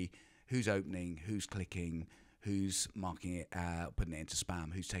to see who's opening, who's clicking, who's marking it, putting it into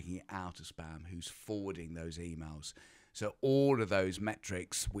spam, who's taking it out of spam, who's forwarding those emails. So all of those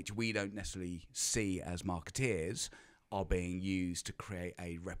metrics, which we don't necessarily see as marketeers, are being used to create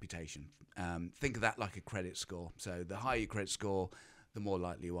a reputation. Think of that like a credit score. So the higher your credit score, the more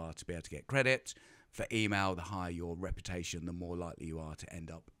likely you are to be able to get credit. For email, the higher your reputation, the more likely you are to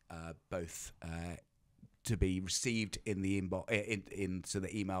end up both to be received in the inbox, into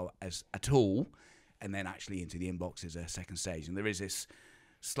the email as a tool, and then actually into the inbox as a second stage. And there is this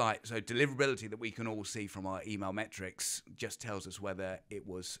slight, so deliverability that we can all see from our email metrics just tells us whether it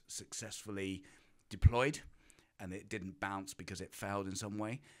was successfully deployed and it didn't bounce because it failed in some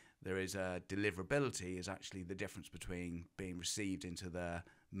way. There is a deliverability is actually the difference between being received into the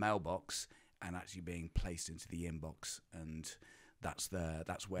mailbox and actually being placed into the inbox. And that's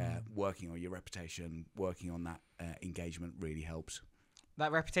where working on your reputation, working on that engagement really helps.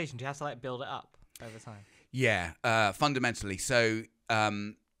 That reputation, do you have to build it up over time? Yeah, fundamentally. So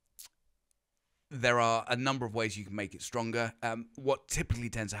there are a number of ways you can make it stronger. What typically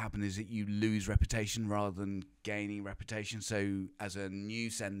tends to happen is that you lose reputation rather than gaining reputation. So as a new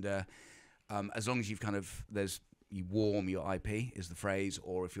sender, as long as you've you warm your IP is the phrase,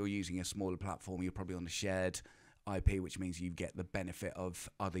 or if you're using a smaller platform, you're probably on a shared IP, which means you get the benefit of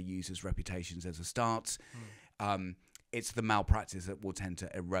other users' reputations as a start. It's the malpractice that will tend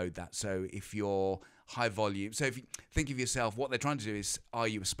to erode that. So if you're high volume, so if you think of yourself, what they're trying to do is, are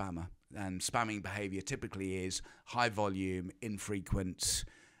you a spammer? And spamming behavior typically is high volume, infrequent,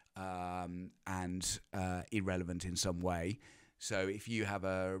 and irrelevant in some way. So if you have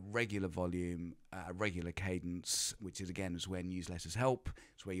a regular volume, a regular cadence, which is again is where newsletters help,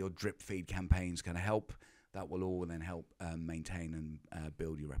 it's where your drip feed campaigns can help. That will all then help maintain and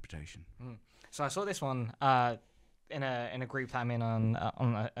build your reputation. So I saw this one in a group that I'm in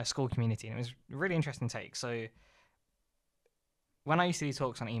on a school community, and it was a really interesting take. So when I used to do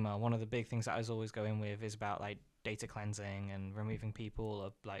talks on email, one of the big things that I was always going with is about data cleansing and removing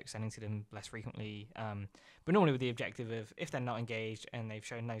people, or sending to them less frequently, but normally with the objective of, if they're not engaged and they've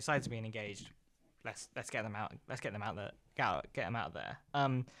shown no signs of being engaged, let's get them out. Let's get them out there. Get them out there.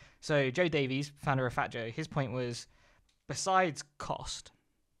 So Joe Davies, founder of Fat Joe, his point was, besides cost,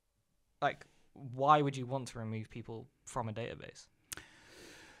 why would you want to remove people from a database?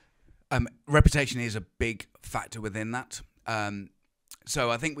 Reputation is a big factor within that.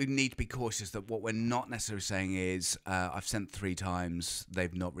 So I think we need to be cautious that what we're not necessarily saying is, I've sent 3 times,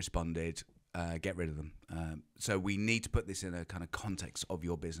 they've not responded, get rid of them. So we need to put this in a kind of context of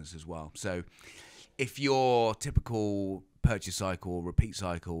your business as well. So if your typical purchase cycle, repeat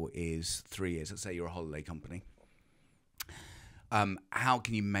cycle is 3 years, let's say you're a holiday company, how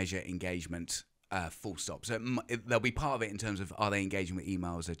can you measure engagement full stop? So there'll be part of it in terms of, are they engaging with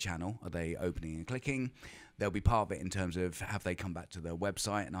email as a channel? Are they opening and clicking? There'll be part of it in terms of, have they come back to their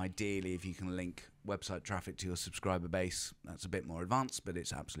website? And ideally, if you can link website traffic to your subscriber base, that's a bit more advanced, but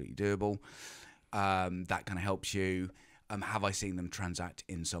it's absolutely doable. That kind of helps you. Have I seen them transact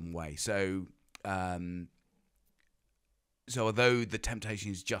in some way? So although the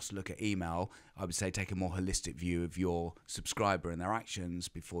temptation is just look at email, I would say take a more holistic view of your subscriber and their actions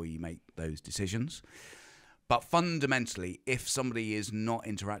before you make those decisions. But fundamentally, if somebody is not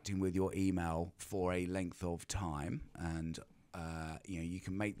interacting with your email for a length of time, and you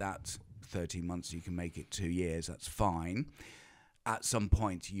can make that 13 months, you can make it 2 years, that's fine. At some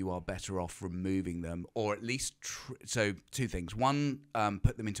point, you are better off removing them, or at least so 2 things. One,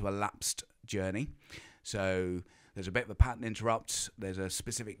 put them into a lapsed journey. So there's a bit of a pattern interrupt. There's a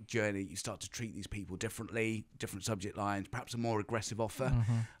specific journey. You start to treat these people differently, different subject lines, perhaps a more aggressive offer.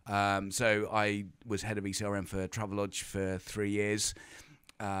 So I was head of ECRM for Travelodge for 3 years.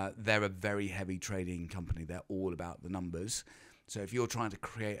 They're a very heavy trading company. They're all about the numbers. So if you're trying to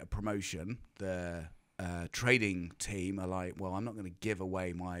create a promotion, the trading team are like, well, I'm not going to give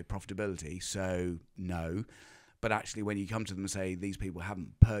away my profitability, so no. But actually, when you come to them and say, these people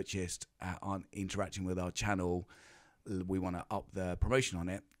haven't purchased, aren't interacting with our channel, we want to up the promotion on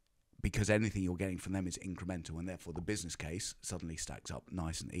it, because anything you're getting from them is incremental, and therefore the business case suddenly stacks up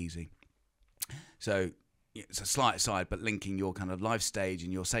nice and easy. So it's a slight aside, but linking your kind of life stage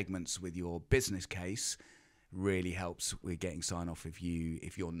and your segments with your business case really helps with getting sign off if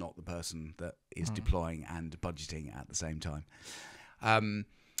you're not the person that is deploying and budgeting at the same time.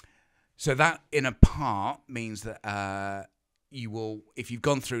 So that in a part means that you will, if you've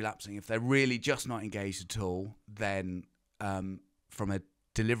gone through lapsing, if they're really just not engaged at all, then from a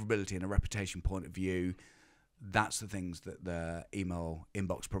deliverability and a reputation point of view, that's the things that the email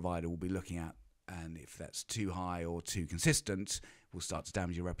inbox provider will be looking at. And if that's too high or too consistent, will start to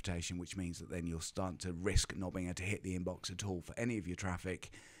damage your reputation, which means that then you'll start to risk not being able to hit the inbox at all for any of your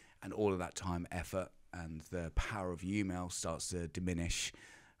traffic, and all of that time, effort, and the power of your email starts to diminish.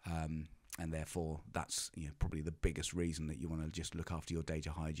 And therefore, that's probably the biggest reason that you want to just look after your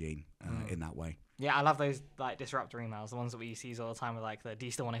data hygiene in that way. Yeah, I love those like disruptor emails, the ones that we see all the time with like the "Do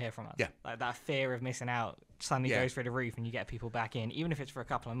you still want to hear from us?" Yeah, like that fear of missing out suddenly goes through the roof, and you get people back in, even if it's for a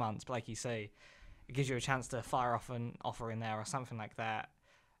couple of months. But like you say, it gives you a chance to fire off an offer in there or something like that.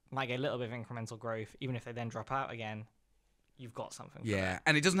 Might get a little bit of incremental growth, even if they then drop out again. You've got something. Yeah,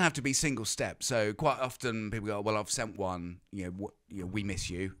 and it doesn't have to be single step. So quite often people go, "Well, I've sent one. We miss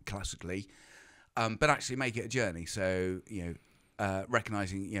you," classically. But actually make it a journey. So,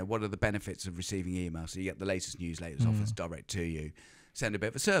 recognizing, what are the benefits of receiving email? So you get the latest newsletters offers direct to you. Send a bit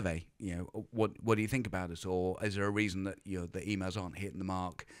of a survey. What do you think about us? Or is there a reason that the emails aren't hitting the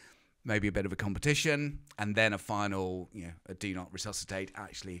mark? Maybe a bit of a competition, and then a final, a do not resuscitate.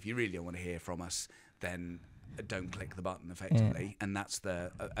 Actually, if you really don't want to hear from us, then don't click the button effectively. And that's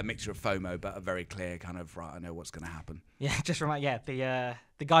a mixture of FOMO, but a very clear kind of, right, I know what's going to happen. Yeah, just remind, the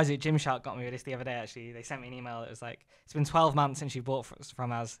guys at Gymshark got me with this the other day, actually. They sent me an email that was like, it's been 12 months since you bought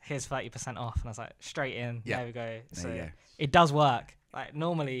from us, here's 30% off. And I was like, straight in, there we go. So it does work. Like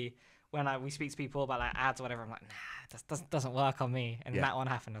normally when we speak to people about like ads or whatever, I'm like, nah, this doesn't work on me. And that one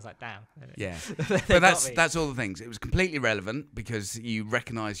happened. I was like, damn. Yeah. But that's all the things. It was completely relevant because you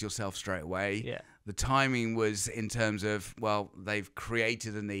recognize yourself straight away. Yeah. The timing was in terms of, well, they've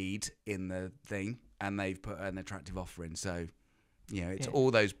created a need in the thing and they've put an attractive offer in. So, it's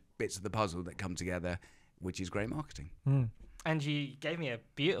all those bits of the puzzle that come together, which is great marketing. And you gave me a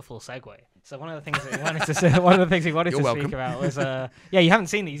beautiful segue. So one of the things that we wanted to say, one of the things we wanted to speak about was, you haven't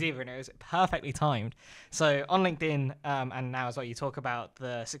seen these either, and it was perfectly timed. So on LinkedIn, and now as well, you talk about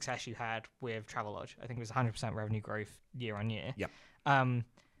the success you had with Travelodge. I think it was 100% revenue growth year on year. Yep.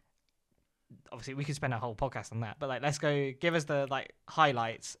 Obviously, we could spend a whole podcast on that, but like, let's go. Give us the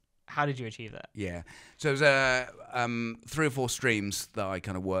highlights. How did you achieve that? Yeah. So it was 3 or 4 streams that I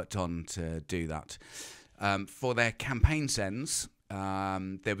kind of worked on to do that. For their campaign sends,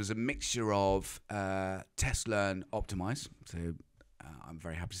 there was a mixture of test, learn, optimize. So I'm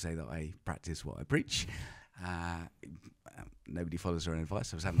very happy to say that I practice what I preach. Nobody follows their own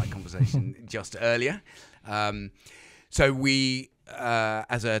advice. I was having that conversation just earlier. So we,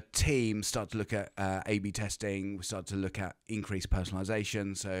 as a team, start to look at A/B testing. We start to look at increased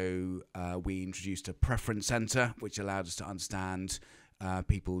personalization. So we introduced a preference center, which allowed us to understand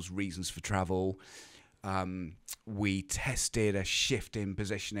people's reasons for travel. We tested a shift in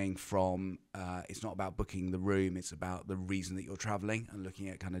positioning from it's not about booking the room, it's about the reason that you're traveling, and looking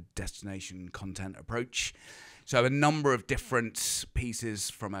at kind of destination content approach. So a number of different pieces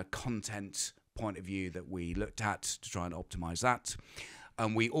from a content point of view that we looked at to try and optimize that.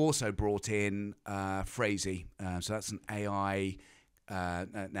 And we also brought in Phrasey. So that's an AI.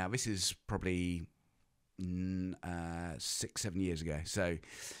 Now this is probably 6-7 years ago. So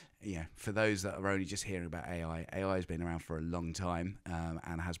for those that are only just hearing about AI has been around for a long time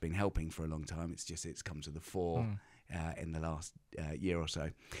and has been helping for a long time. It's come to the fore in the last year or so.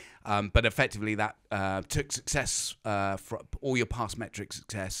 But effectively that took success for all your past metric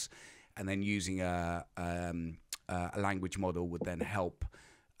success, and then using a language model would then help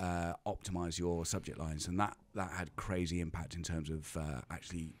optimize your subject lines. And that had crazy impact in terms of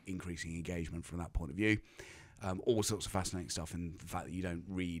actually increasing engagement from that point of view. All sorts of fascinating stuff, and the fact that you don't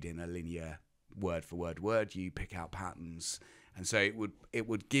read in a linear word for word, you pick out patterns, and so it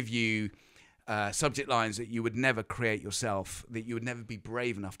would give you subject lines that you would never create yourself, that you would never be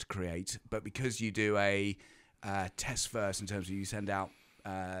brave enough to create, but because you do a test first in terms of you send out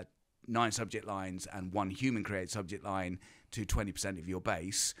 9 subject lines and 1 human created subject line to 20% of your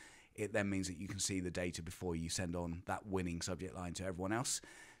base, it then means that you can see the data before you send on that winning subject line to everyone else.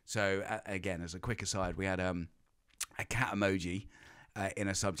 So again, as a quick aside, we had a cat emoji in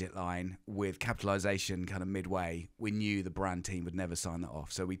a subject line with capitalization kind of midway. We knew the brand team would never sign that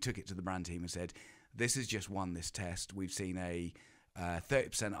off. So we took it to the brand team and said, this has just won this test. We've seen a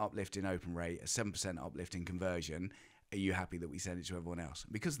 30% uplift in open rate, a 7% uplift in conversion, are you happy that we send it to everyone else?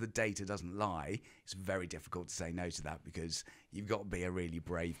 Because the data doesn't lie, it's very difficult to say no to that, because you've got to be a really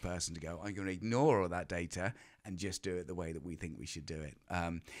brave person to go, I'm going to ignore all that data and just do it the way that we think we should do it.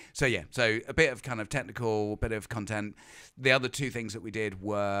 So a bit of kind of technical, bit of content. The other two things that we did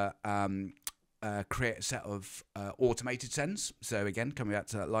were create a set of automated sends. So again, coming back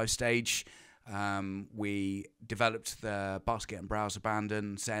to that live stage, we developed the basket and browse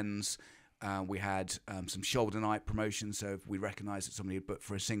abandon sends. We had some shoulder night promotions. So if we recognised that somebody had booked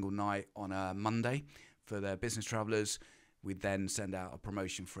for a single night on a Monday for their business travellers, we'd then send out a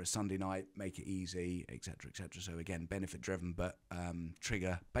promotion for a Sunday night, make it easy, etc., etc. So again, benefit driven, but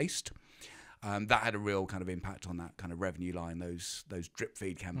trigger based. That had a real kind of impact on that kind of revenue line. Those drip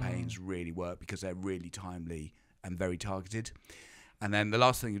feed campaigns really work because they're really timely and very targeted. And then the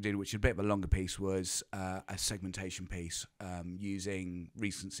last thing we did, which is a bit of a longer piece, was a segmentation piece using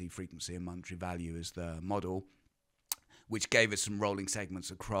recency, frequency, and monetary value as the model, which gave us some rolling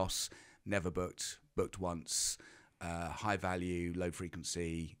segments across never booked, booked once, high value, low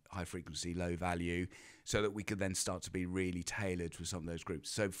frequency, high frequency, low value, so that we could then start to be really tailored for some of those groups.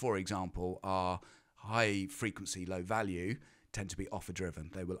 So, for example, our high frequency, low value tend to be offer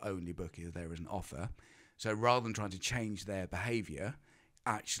driven. They will only book if there is an offer. So rather than trying to change their behavior,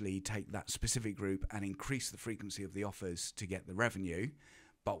 actually take that specific group and increase the frequency of the offers to get the revenue,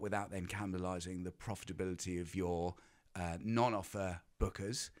 but without then cannibalizing the profitability of your non-offer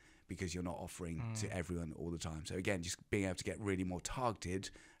bookers, because you're not offering to everyone all the time. So again, just being able to get really more targeted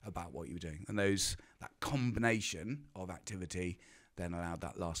about what you're doing. And that combination of activity then allowed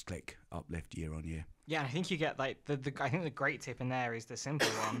that last click uplift year on year. Yeah, I think you get like I think the great tip in there is the simple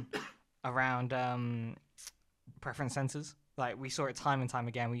one around preference sensors. Like we saw it time and time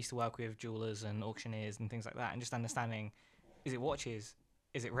again. We used to work with jewelers and auctioneers and things like that, and just understanding, is it watches?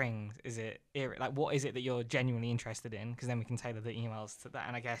 Is it rings? Is it ear? Like what is it that you're genuinely interested in? Because then we can tailor the emails to that.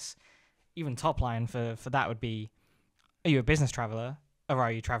 And I guess even top line for that would be, are you a business traveler or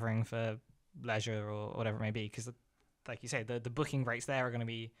are you traveling for leisure or whatever it may be? Because like you say, the booking rates there are going to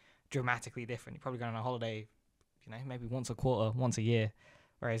be dramatically different. You're probably going on a holiday, maybe once a quarter, once a year.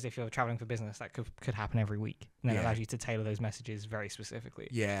 Whereas if you're traveling for business, that could happen every week. And then it allows you to tailor those messages very specifically.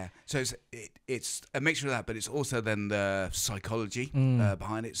 Yeah. So it's a mixture of that, but it's also then the psychology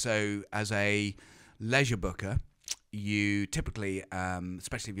behind it. So as a leisure booker, you typically,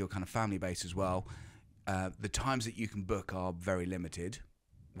 especially if you're kind of family based as well, the times that you can book are very limited,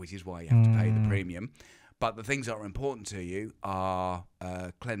 which is why you have to pay the premium. But the things that are important to you are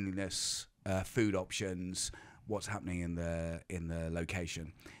cleanliness, food options, what's happening in the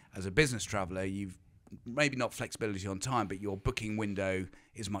location. As a business traveller, you've maybe not flexibility on time, but your booking window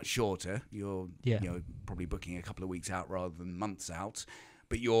is much shorter. You're probably booking a couple of weeks out rather than months out.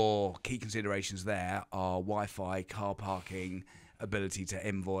 But your key considerations there are Wi-Fi, car parking, ability to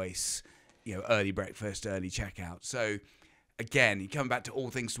invoice, early breakfast, early checkout. So again, you come back to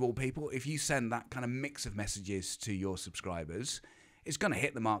all things to all people. If you send that kind of mix of messages to your subscribers, it's going to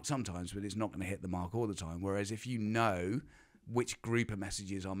hit the mark sometimes, but it's not going to hit the mark all the time. Whereas if you know which group of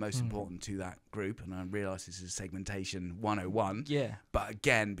messages are most important to that group, and I realise this is segmentation 101, but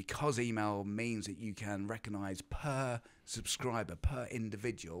again, because email means that you can recognise per subscriber, per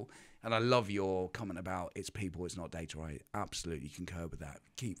individual, and I love your comment about it's people, it's not data. I absolutely concur with that.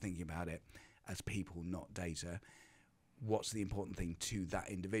 Keep thinking about it as people, not data. What's the important thing to that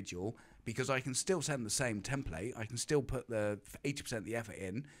individual? Because I can still send the same template, I can still put the 80% of the effort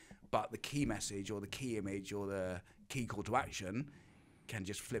in, but the key message or the key image or the key call to action can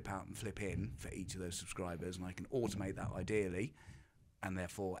just flip out and flip in for each of those subscribers, and I can automate that ideally, and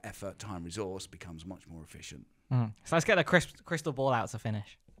therefore effort, time, resource becomes much more efficient. So let's get the crystal ball out to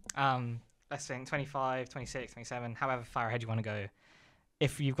finish. Let's think 25, 26, 27, however far ahead you want to go.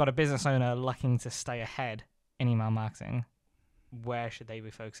 If you've got a business owner looking to stay ahead in email marketing, where should they be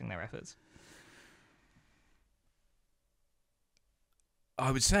focusing their efforts?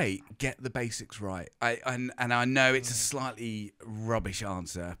 I would say get the basics right. And I know it's a slightly rubbish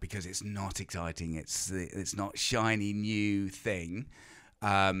answer because it's not exciting. It's not shiny new thing.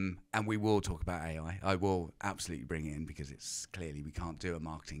 And we will talk about AI. I will absolutely bring it in because it's clearly we can't do a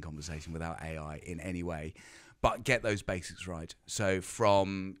marketing conversation without AI in any way. But get those basics right. So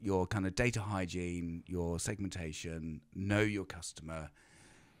from your kind of data hygiene, your segmentation, know your customer,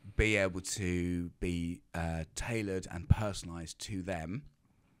 be able to be tailored and personalized to them.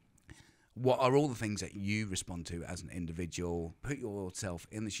 What are all the things that you respond to as an individual? Put yourself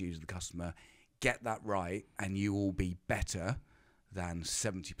in the shoes of the customer, get that right, and you will be better than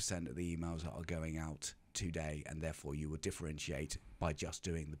 70% of the emails that are going out today, and therefore you will differentiate by just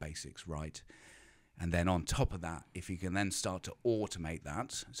doing the basics right. And then on top of that, if you can then start to automate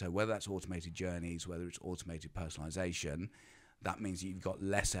that, so whether that's automated journeys, whether it's automated personalization, that means you've got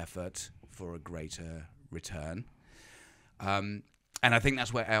less effort for a greater return. And I think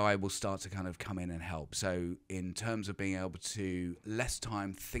that's where AI will start to kind of come in and help. So in terms of being able to less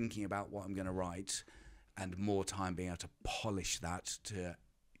time thinking about what I'm going to write and more time being able to polish that, to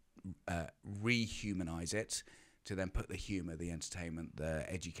rehumanize it, to then put the humor, the entertainment, the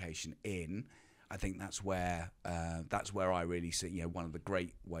education in. I think that's where I really see, you know, one of the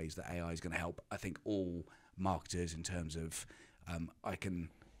great ways that AI is going to help. I think all marketers in terms of I can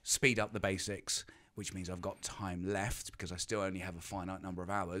speed up the basics, which means I've got time left because I still only have a finite number of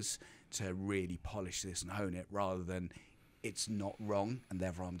hours to really polish this and hone it, rather than it's not wrong and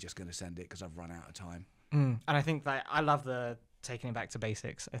therefore I'm just going to send it because I've run out of time. And I think that I love the taking it back to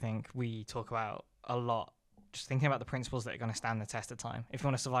basics. I think we talk about a lot, just thinking about the principles that are going to stand the test of time. If you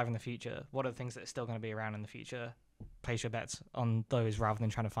want to survive in the future, what are the things that are still going to be around in the future? Place your bets on those rather than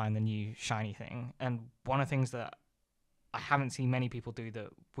trying to find the new shiny thing. And one of the things that I haven't seen many people do that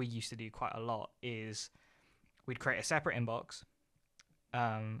we used to do quite a lot is we'd create a separate inbox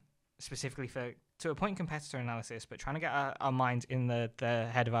specifically for, to a point, competitor analysis, but trying to get our minds in the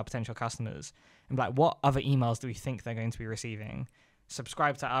head of our potential customers and be like, what other emails do we think they're going to be receiving?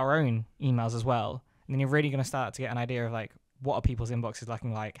 Subscribe to our own emails as well. And then you're really going to start to get an idea of like, what are people's inboxes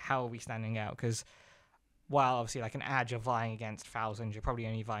looking like? How are we standing out? Because while obviously like an ad, you're vying against thousands, you're probably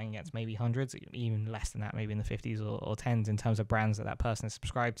only vying against maybe hundreds, even less than that, maybe in the 50s or 10s in terms of brands that person is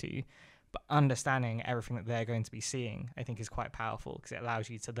subscribed to. But understanding everything that they're going to be seeing, I think, is quite powerful because it allows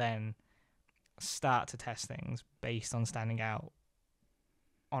you to then start to test things based on standing out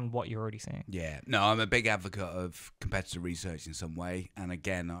on what you're already seeing. Yeah, no, I'm a big advocate of competitor research in some way. And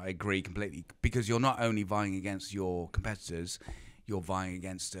again, I agree completely, because you're not only vying against your competitors, you're vying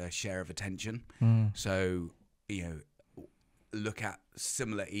against a share of attention. So, you know, look at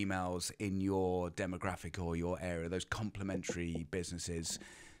similar emails in your demographic or your area, those complementary businesses.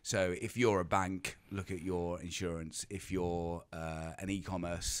 So if you're a bank, look at your insurance. If you're an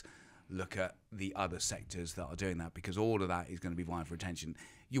e-commerce, look at the other sectors that are doing that, because all of that is going to be vying for attention.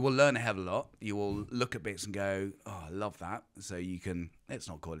 You will learn a hell of a lot. You will look at bits and go, oh, I love that. So you can, let's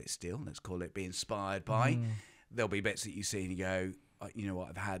not call it steal, let's call it be inspired by. There'll be bits that you see and you go, you know what,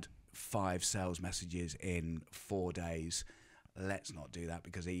 I've had 5 sales messages in 4 days. Let's not do that,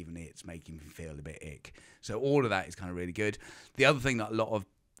 because even it's making me feel a bit ick. So all of that is kind of really good. The other thing that a lot of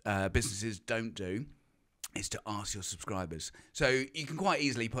businesses don't do is to ask your subscribers. So you can quite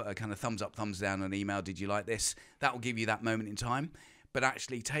easily put a kind of thumbs up, thumbs down on an email. Did you like this? That will give you that moment in time. But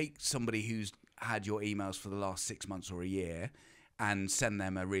actually take somebody who's had your emails for the last 6 months or a year and send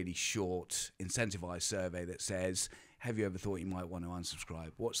them a really short incentivized survey that says, have you ever thought you might want to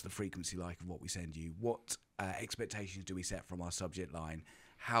unsubscribe? What's the frequency like of what we send you? What expectations do we set from our subject line?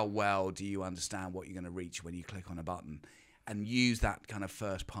 How well do you understand what you're going to reach when you click on a button? And use that kind of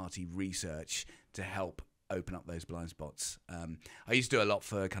first party research to help open up those blind spots. I used to do a lot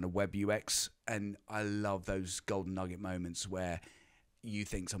for kind of web UX, and I love those golden nugget moments where you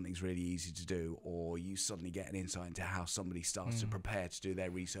think something's really easy to do, or you suddenly get an insight into how somebody starts to prepare to do their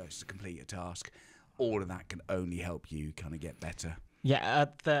research to complete a task. All of that can only help you kind of get better. Yeah,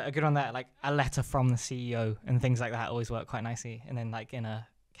 a good one there, like a letter from the CEO and things like that always work quite nicely. And then like in a,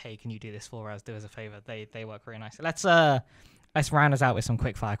 hey, can you do this for us? Do us a favor. They work really nicely. Let's round us out with some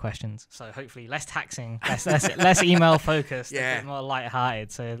quick fire questions. So hopefully less taxing, less email focused, a bit more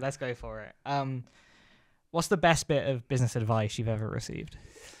lighthearted. So let's go for it. What's the best bit of business advice you've ever received?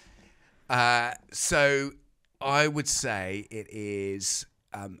 So I would say it is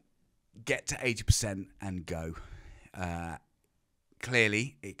get to 80% and go.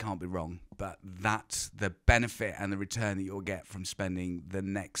 Clearly, it can't be wrong, but that's the benefit and the return that you'll get from spending the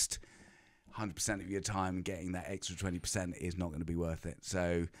next 100% of your time getting that extra 20% is not going to be worth it.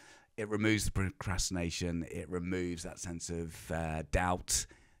 So it removes the procrastination. It removes that sense of doubt.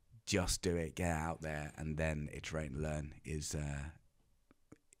 Just do it, get out there, and then iterate and learn it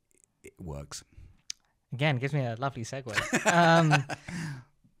works. Again, gives me a lovely segue.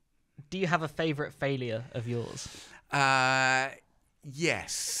 Do you have a favorite failure of yours?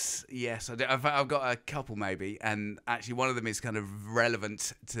 Yes, I do. I've got a couple maybe, and actually one of them is kind of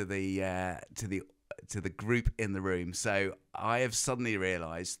relevant to the group in the room. So I have suddenly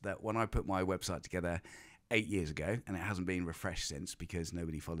realised that when I put my website together 8 years ago, and it hasn't been refreshed since because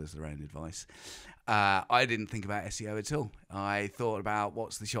nobody follows their own advice, I didn't think about SEO at all. I thought about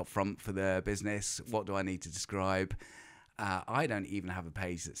what's the shop front for the business, what do I need to describe. I don't even have a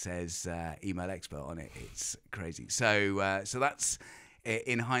page that says email expert on it. It's crazy. So that's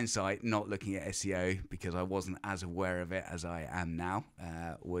in hindsight, not looking at SEO because I wasn't as aware of it as I am now,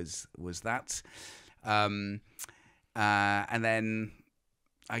 was that. And then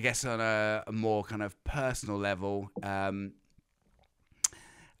I guess on a more kind of personal level,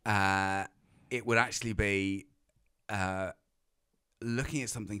 it would actually be looking at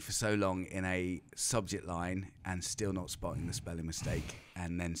something for so long in a subject line and still not spotting the spelling mistake,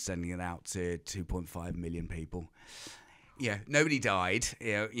 and then sending it out to 2.5 million people. Yeah, nobody died.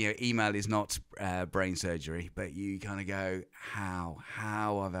 Email is not brain surgery, but you kind of go, how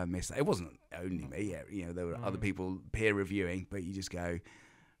have I missed that? It wasn't only me. There were other people peer reviewing, but you just go,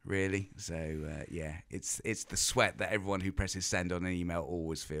 really? So it's the sweat that everyone who presses send on an email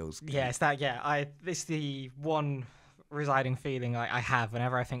always feels. Yeah, it's that. Yeah, this the one residing feeling I have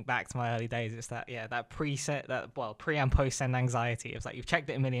whenever I think back to my early days. It's that that preset, pre and post send anxiety. It's like you've checked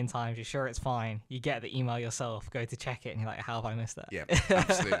it a million times, you're sure it's fine, you get the email yourself, go to check it, and you're like, how have I missed that? Yeah,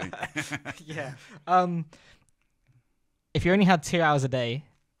 absolutely. Yeah. If you only had 2 hours a day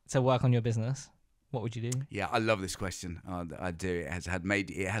to work on your business, what would you do? Yeah, I love this question. I do.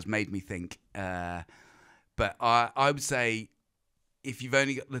 It has made me think. But I would say, if you've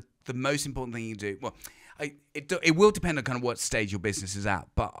only got the most important thing you do, well, it will depend on kind of what stage your business is at.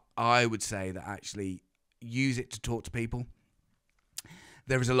 But I would say that actually use it to talk to people.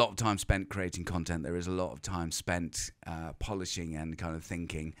 There is a lot of time spent creating content. There is a lot of time spent polishing and kind of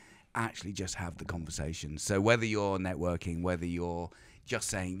thinking. Actually, just have the conversation. So whether you're networking, whether you're just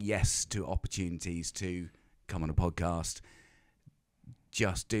saying yes to opportunities to come on a podcast,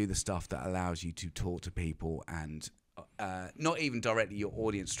 just do the stuff that allows you to talk to people, and not even directly your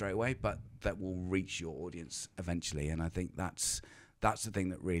audience straight away, but that will reach your audience eventually. And I think that's the thing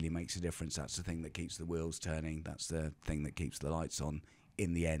that really makes a difference. That's the thing that keeps the wheels turning. That's the thing that keeps the lights on.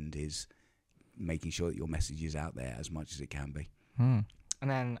 In the end, is making sure that your message is out there as much as it can be. And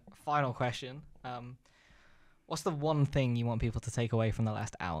then final question. What's the one thing you want people to take away from the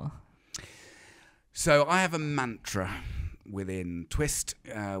last hour? So I have a mantra within Twist,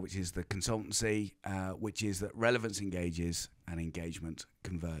 which is the consultancy, which is that relevance engages and engagement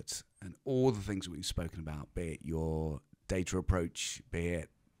converts. And all the things that we've spoken about, be it your data approach, be it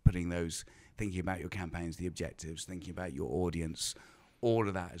thinking about your campaigns, the objectives, thinking about your audience, all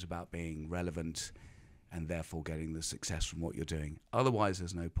of that is about being relevant and therefore getting the success from what you're doing. Otherwise,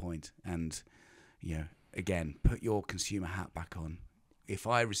 there's no point. And, again, put your consumer hat back on. If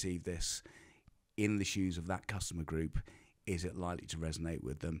I receive this in the shoes of that customer group, is it likely to resonate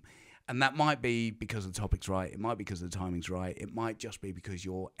with them? And that might be because the topic's right. It might be because the timing's right. It might just be because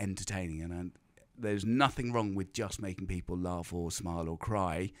you're entertaining. And there's nothing wrong with just making people laugh or smile or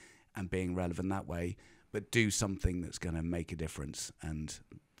cry and being relevant that way. But do something that's going to make a difference, and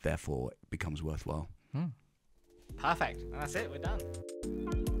therefore it becomes worthwhile. Perfect. And that's it. We're done.